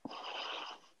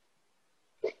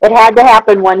 It had to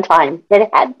happen one time. It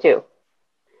had to.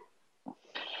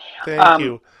 Thank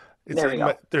you. There we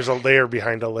go. There's a layer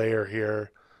behind a layer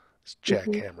here. It's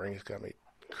jackhammering. It's got me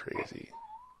crazy.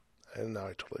 And now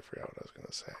I totally forgot what I was going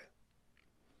to say.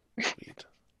 Sweet.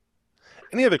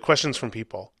 Any other questions from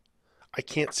people? I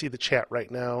can't see the chat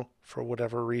right now for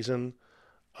whatever reason.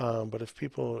 But if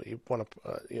people want to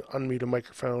unmute a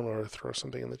microphone or throw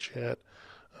something in the chat,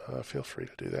 feel free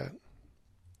to do that.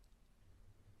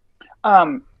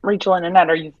 Rachel and Annette,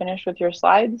 are you finished with your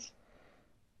slides?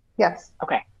 Yes.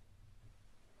 Okay.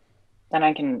 Then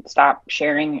I can stop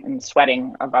sharing and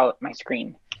sweating about my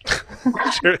screen.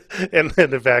 Sure. And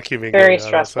the vacuuming. Very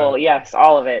stressful. Yes,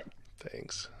 all of it.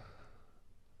 Thanks.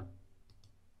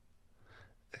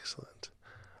 Excellent.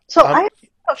 So I have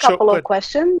a couple of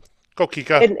questions. Go,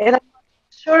 Kika. And I'm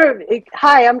sure.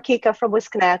 Hi, I'm Kika from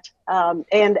Wisconnet.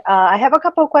 And I have a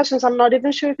couple of questions. I'm not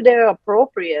even sure if they're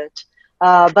appropriate,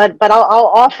 but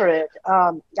I'll offer it.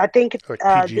 I think like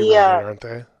PG rated, aren't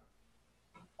they?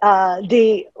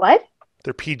 The what?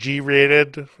 They're PG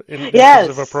rated in yes.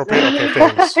 terms of appropriate. Okay,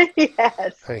 thanks.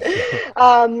 Yes. Thank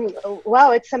you.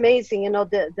 Well, it's amazing,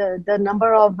 the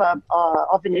number of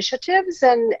initiatives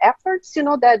and efforts,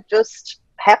 that just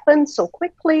happened so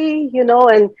quickly,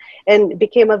 and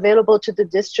became available to the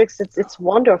districts. It's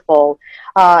wonderful.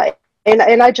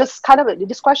 And I just kind of,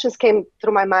 these questions came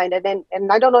through my mind,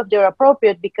 and I don't know if they're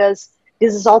appropriate because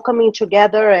this is all coming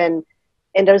together, and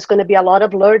there's going to be a lot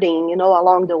of learning,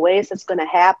 along the ways that's going to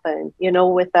happen,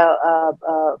 with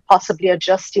possibly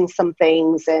adjusting some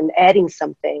things and adding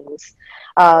some things.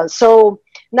 So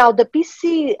now the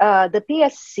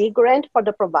PSC grant for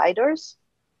the providers,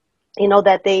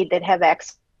 that that have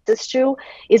access to,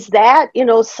 is that,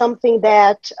 something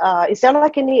that, is there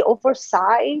like any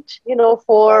oversight,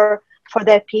 for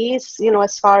that piece,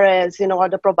 as far as, are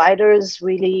the providers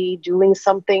really doing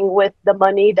something with the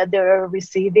money that they're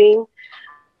receiving?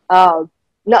 Uh,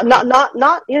 not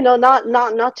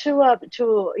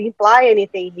to imply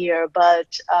anything here, but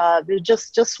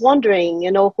just wondering,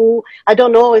 who, I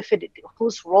don't know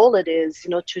whose role it is,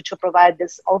 to provide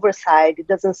this oversight. It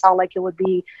doesn't sound like it would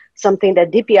be something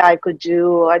that DPI could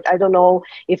do. I don't know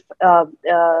if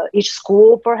each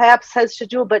school perhaps has to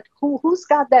do, but who's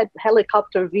got that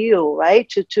helicopter view, right?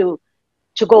 To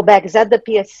go back, is that the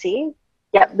PSC?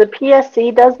 Yep, the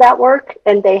PSC does that work,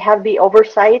 and they have the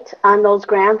oversight on those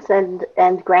grants and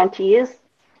grantees,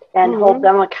 and hold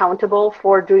them accountable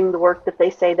for doing the work that they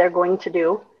say they're going to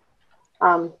do.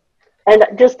 And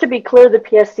just to be clear, the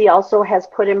PSC also has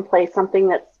put in place something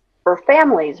that's for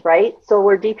families, right? So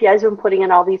where DPI has been putting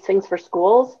in all these things for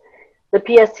schools, the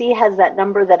PSC has that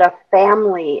number that a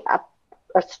family,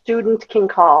 a student can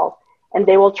call, and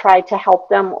they will try to help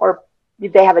them, or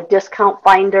they have a discount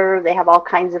finder, they have all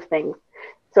kinds of things.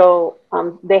 So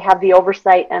they have the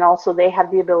oversight, and also they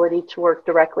have the ability to work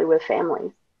directly with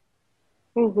families.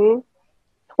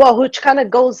 Well, which kind of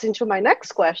goes into my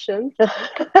next question.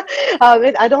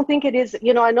 I don't think it is,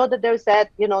 I know that there's that,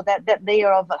 that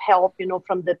layer of help,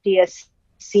 from the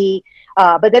PSC,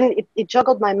 but then it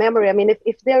juggled my memory. I mean,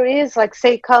 if there is, like,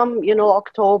 say, come,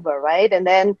 October, right? And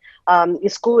then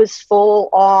school is full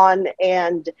on,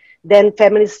 and then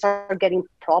families start getting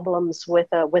problems with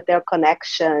their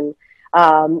connection.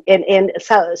 And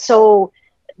so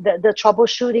the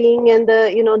troubleshooting and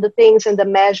the things and the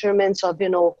measurements of,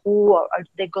 who are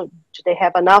they going, do they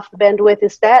have enough bandwidth?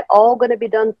 Is that all going to be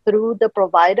done through the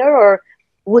provider, or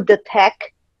would the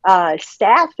tech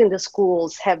staff in the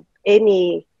schools have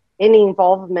any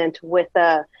involvement with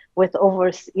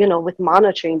with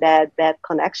monitoring that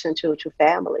connection to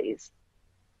families?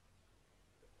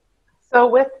 So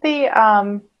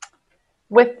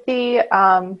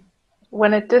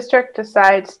when a district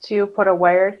decides to put a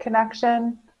wired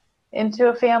connection into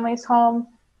a family's home,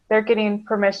 they're getting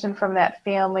permission from that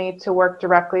family to work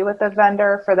directly with the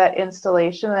vendor for that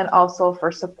installation and also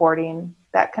for supporting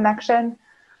that connection.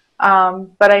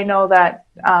 But I know that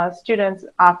students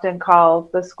often call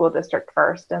the school district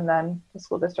first, and then the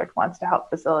school district wants to help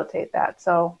facilitate that.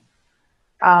 So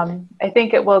I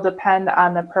think it will depend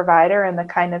on the provider and the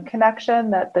kind of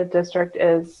connection that the district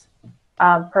is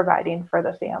providing for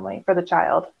the family, for the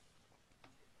child.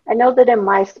 I know that in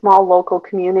my small local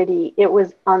community, it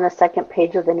was on the second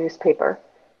page of the newspaper.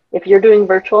 If you're doing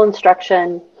virtual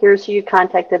instruction, here's who you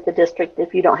contact at the district.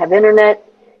 If you don't have internet,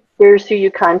 here's who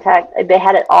you contact. They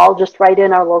had it all just right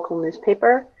in our local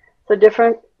newspaper. So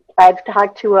I've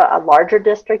talked to a larger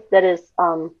district that is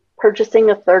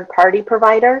purchasing a third-party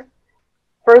provider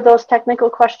for those technical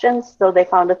questions. So they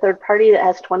found a third party that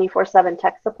has 24/7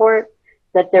 tech support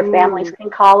that their families can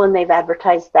call, and they've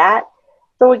advertised that.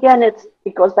 So again, it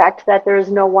goes back to that there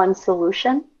is no one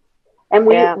solution. And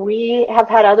we have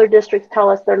had other districts tell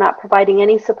us they're not providing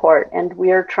any support, and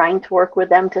we're trying to work with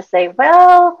them to say,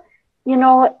 well,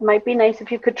 it might be nice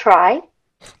if you could try.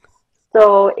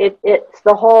 So it's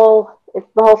the whole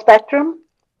spectrum.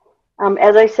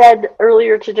 As I said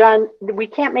earlier to John, we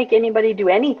can't make anybody do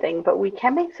anything, but we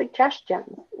can make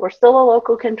suggestions. We're still a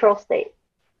local control state.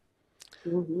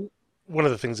 One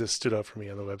of the things that stood out for me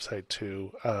on the website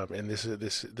too, and this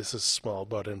is small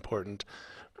but important,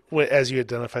 as you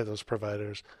identify those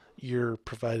providers, you're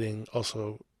providing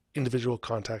also individual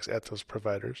contacts at those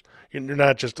providers. You're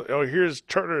not just, oh, here's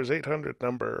Charter's 800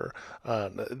 number.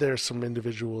 There's some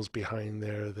individuals behind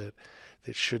there that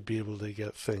should be able to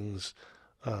get things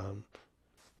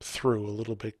through a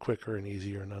little bit quicker and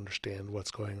easier and understand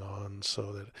what's going on,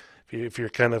 so that if you're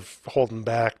kind of holding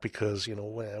back because,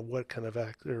 what kind of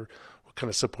what kind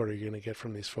of support are you going to get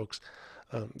from these folks?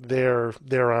 They're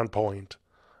on point,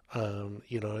 and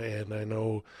I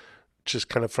know just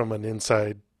kind of from an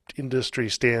inside industry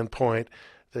standpoint,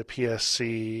 the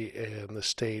PSC and the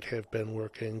state have been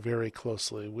working very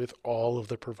closely with all of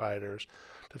the providers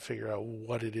to figure out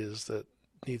what it is that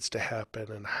needs to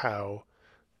happen and how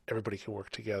everybody can work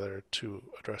together to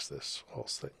address this whole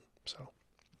thing. So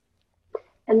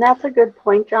And that's a good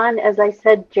point, John. As I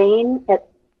said, Jane at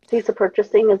CISA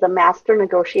Purchasing is a master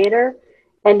negotiator.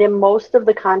 And in most of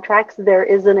the contracts, there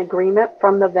is an agreement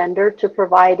from the vendor to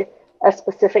provide a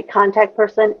specific contact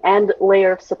person and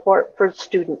layer of support for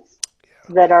students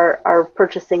that are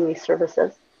purchasing these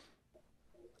services.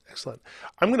 Excellent.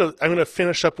 I'm gonna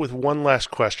finish up with one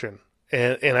last question,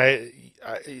 and I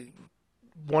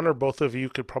one or both of you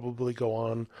could probably go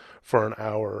on for an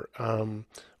hour.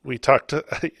 We talked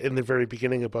in the very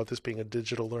beginning about this being a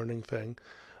digital learning thing,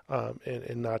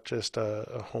 and not just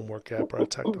a homework app or a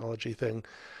technology thing.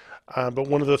 But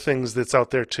one of the things that's out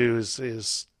there too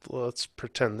is let's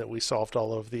pretend that we solved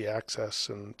all of the access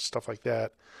and stuff like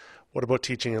that. What about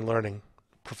teaching and learning,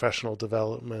 professional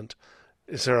development?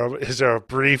 Is there a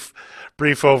brief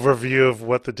overview of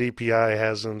what the DPI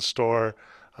has in store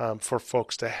for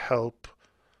folks to help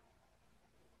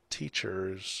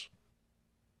teachers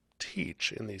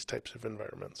teach in these types of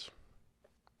environments?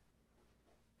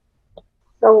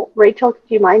 So Rachel, do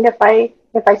you mind if I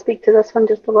speak to this one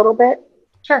just a little bit?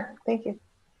 Sure, thank you.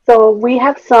 So we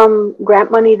have some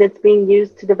grant money that's being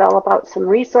used to develop out some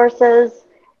resources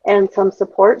and some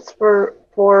supports for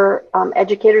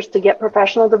educators to get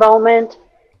professional development.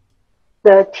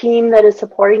 The team that is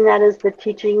supporting that is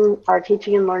our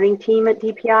teaching and learning team at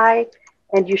DPI,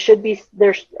 and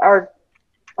there are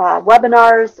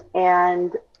webinars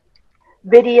and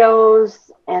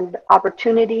videos and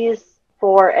opportunities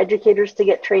for educators to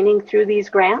get training through these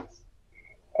grants.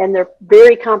 And they're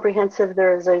very comprehensive.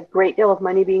 There is a great deal of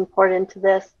money being poured into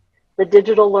this. The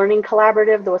Digital Learning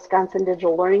Collaborative, the Wisconsin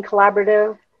Digital Learning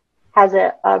Collaborative, has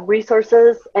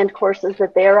resources and courses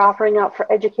that they are offering out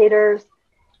for educators.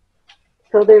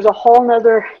 So there's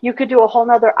you could do a whole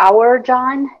nother hour,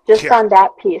 John, just on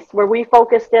that piece, where we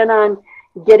focused in on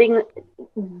getting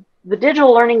the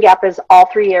digital learning gap is all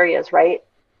three areas, right?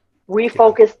 We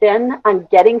focused in on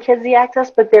getting kids the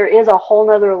access, but there is a whole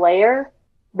nother layer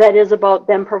that is about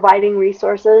them providing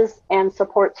resources and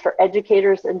supports for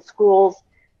educators and schools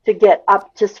to get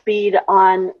up to speed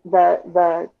on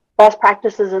the best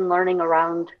practices in learning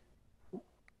around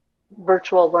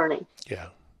virtual learning. Yeah.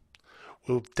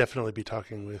 We'll definitely be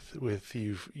talking with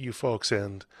you folks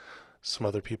and some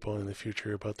other people in the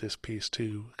future about this piece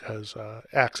too, because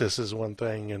access is one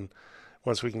thing, and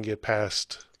once we can get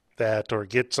past that or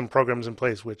get some programs in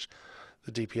place, which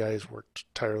the DPI has worked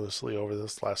tirelessly over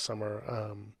this last summer,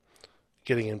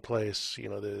 getting in place,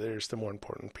 there's the more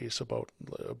important piece about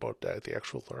the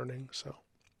actual learning. So,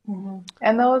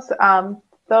 and those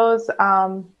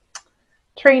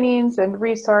trainings and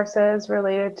resources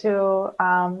related to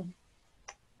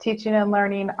teaching and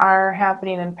learning are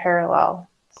happening in parallel.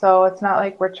 So it's not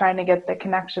like we're trying to get the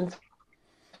connections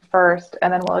first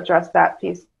and then we'll address that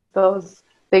piece. Those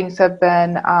things have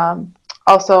been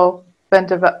also been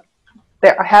developed.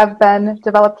 They have been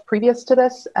developed previous to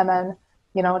this, and then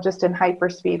just in hyper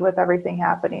speed with everything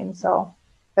happening. So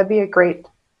that'd be a great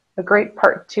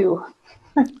part 2.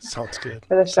 Sounds good.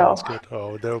 For the show. Sounds good.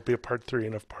 Oh, there'll be a part 3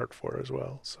 and a part 4 as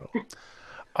well. So.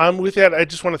 With that, I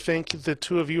just want to thank the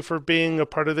two of you for being a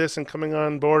part of this and coming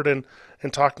on board and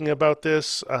talking about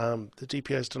this. The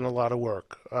DPI has done a lot of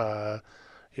work.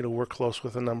 We're close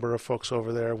with a number of folks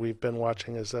over there. We've been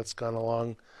watching as that's gone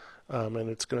along, and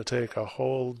it's going to take a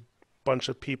whole bunch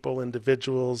of people,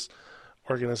 individuals,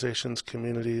 organizations,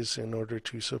 communities in order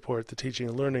to support the teaching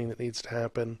and learning that needs to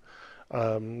happen.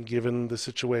 Given the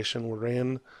situation we're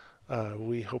in,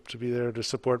 we hope to be there to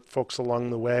support folks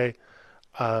along the way.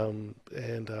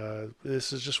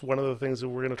 This is just one of the things that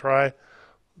we're going to try.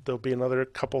 There'll be another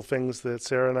couple things that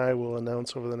Sarah and I will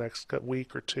announce over the next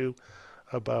week or two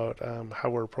about how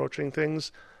we're approaching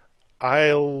things.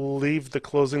 I'll leave the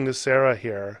closing to Sarah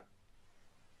here.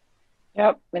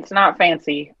 Yep, it's not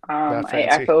fancy. Not fancy.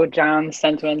 I echo John's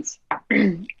sentiments.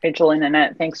 Rachel and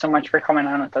Annette, thanks so much for coming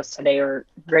on with us today. We're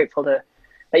grateful that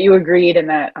you agreed and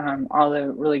that all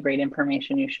the really great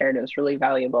information you shared. It was really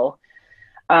valuable.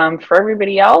 For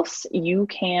everybody else, you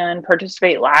can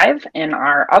participate live in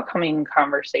our upcoming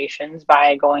conversations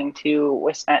by going to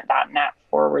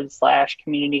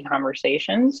wisnet.net/community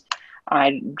conversations.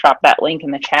 I dropped that link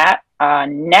in the chat.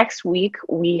 Next week,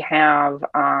 we have,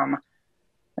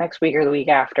 next week or the week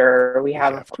after, we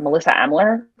have Melissa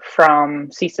Emler from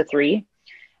CISA 3.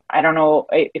 I don't know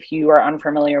if you are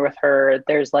unfamiliar with her.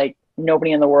 There's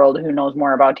nobody in the world who knows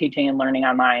more about teaching and learning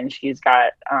online. She's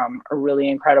got a really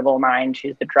incredible mind.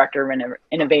 She's the director of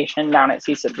innovation down at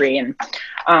CISA 3.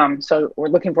 And so we're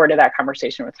looking forward to that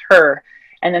conversation with her.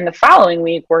 And then the following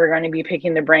week, we're going to be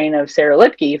picking the brain of Sarah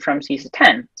Lipke from CISA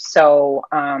 10. So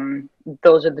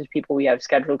those are the people we have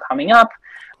scheduled coming up.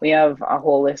 We have a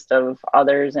whole list of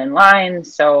others in line.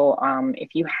 So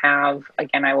if you have,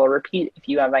 again, I will repeat, if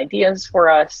you have ideas for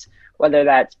us, whether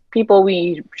that's people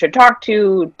we should talk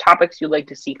to, topics you'd like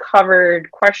to see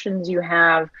covered, questions you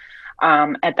have,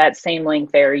 at that same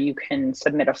link there, you can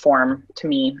submit a form to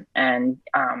me and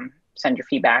send your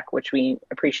feedback, which we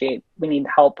appreciate. We need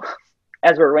help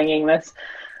as we're winging this.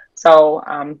 So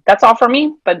that's all for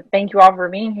me, but thank you all for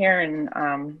being here,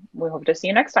 and we hope to see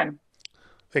you next time.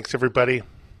 Thanks, everybody.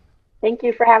 Thank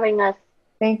you for having us.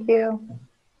 Thank you.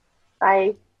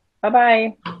 Bye.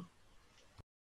 Bye-bye.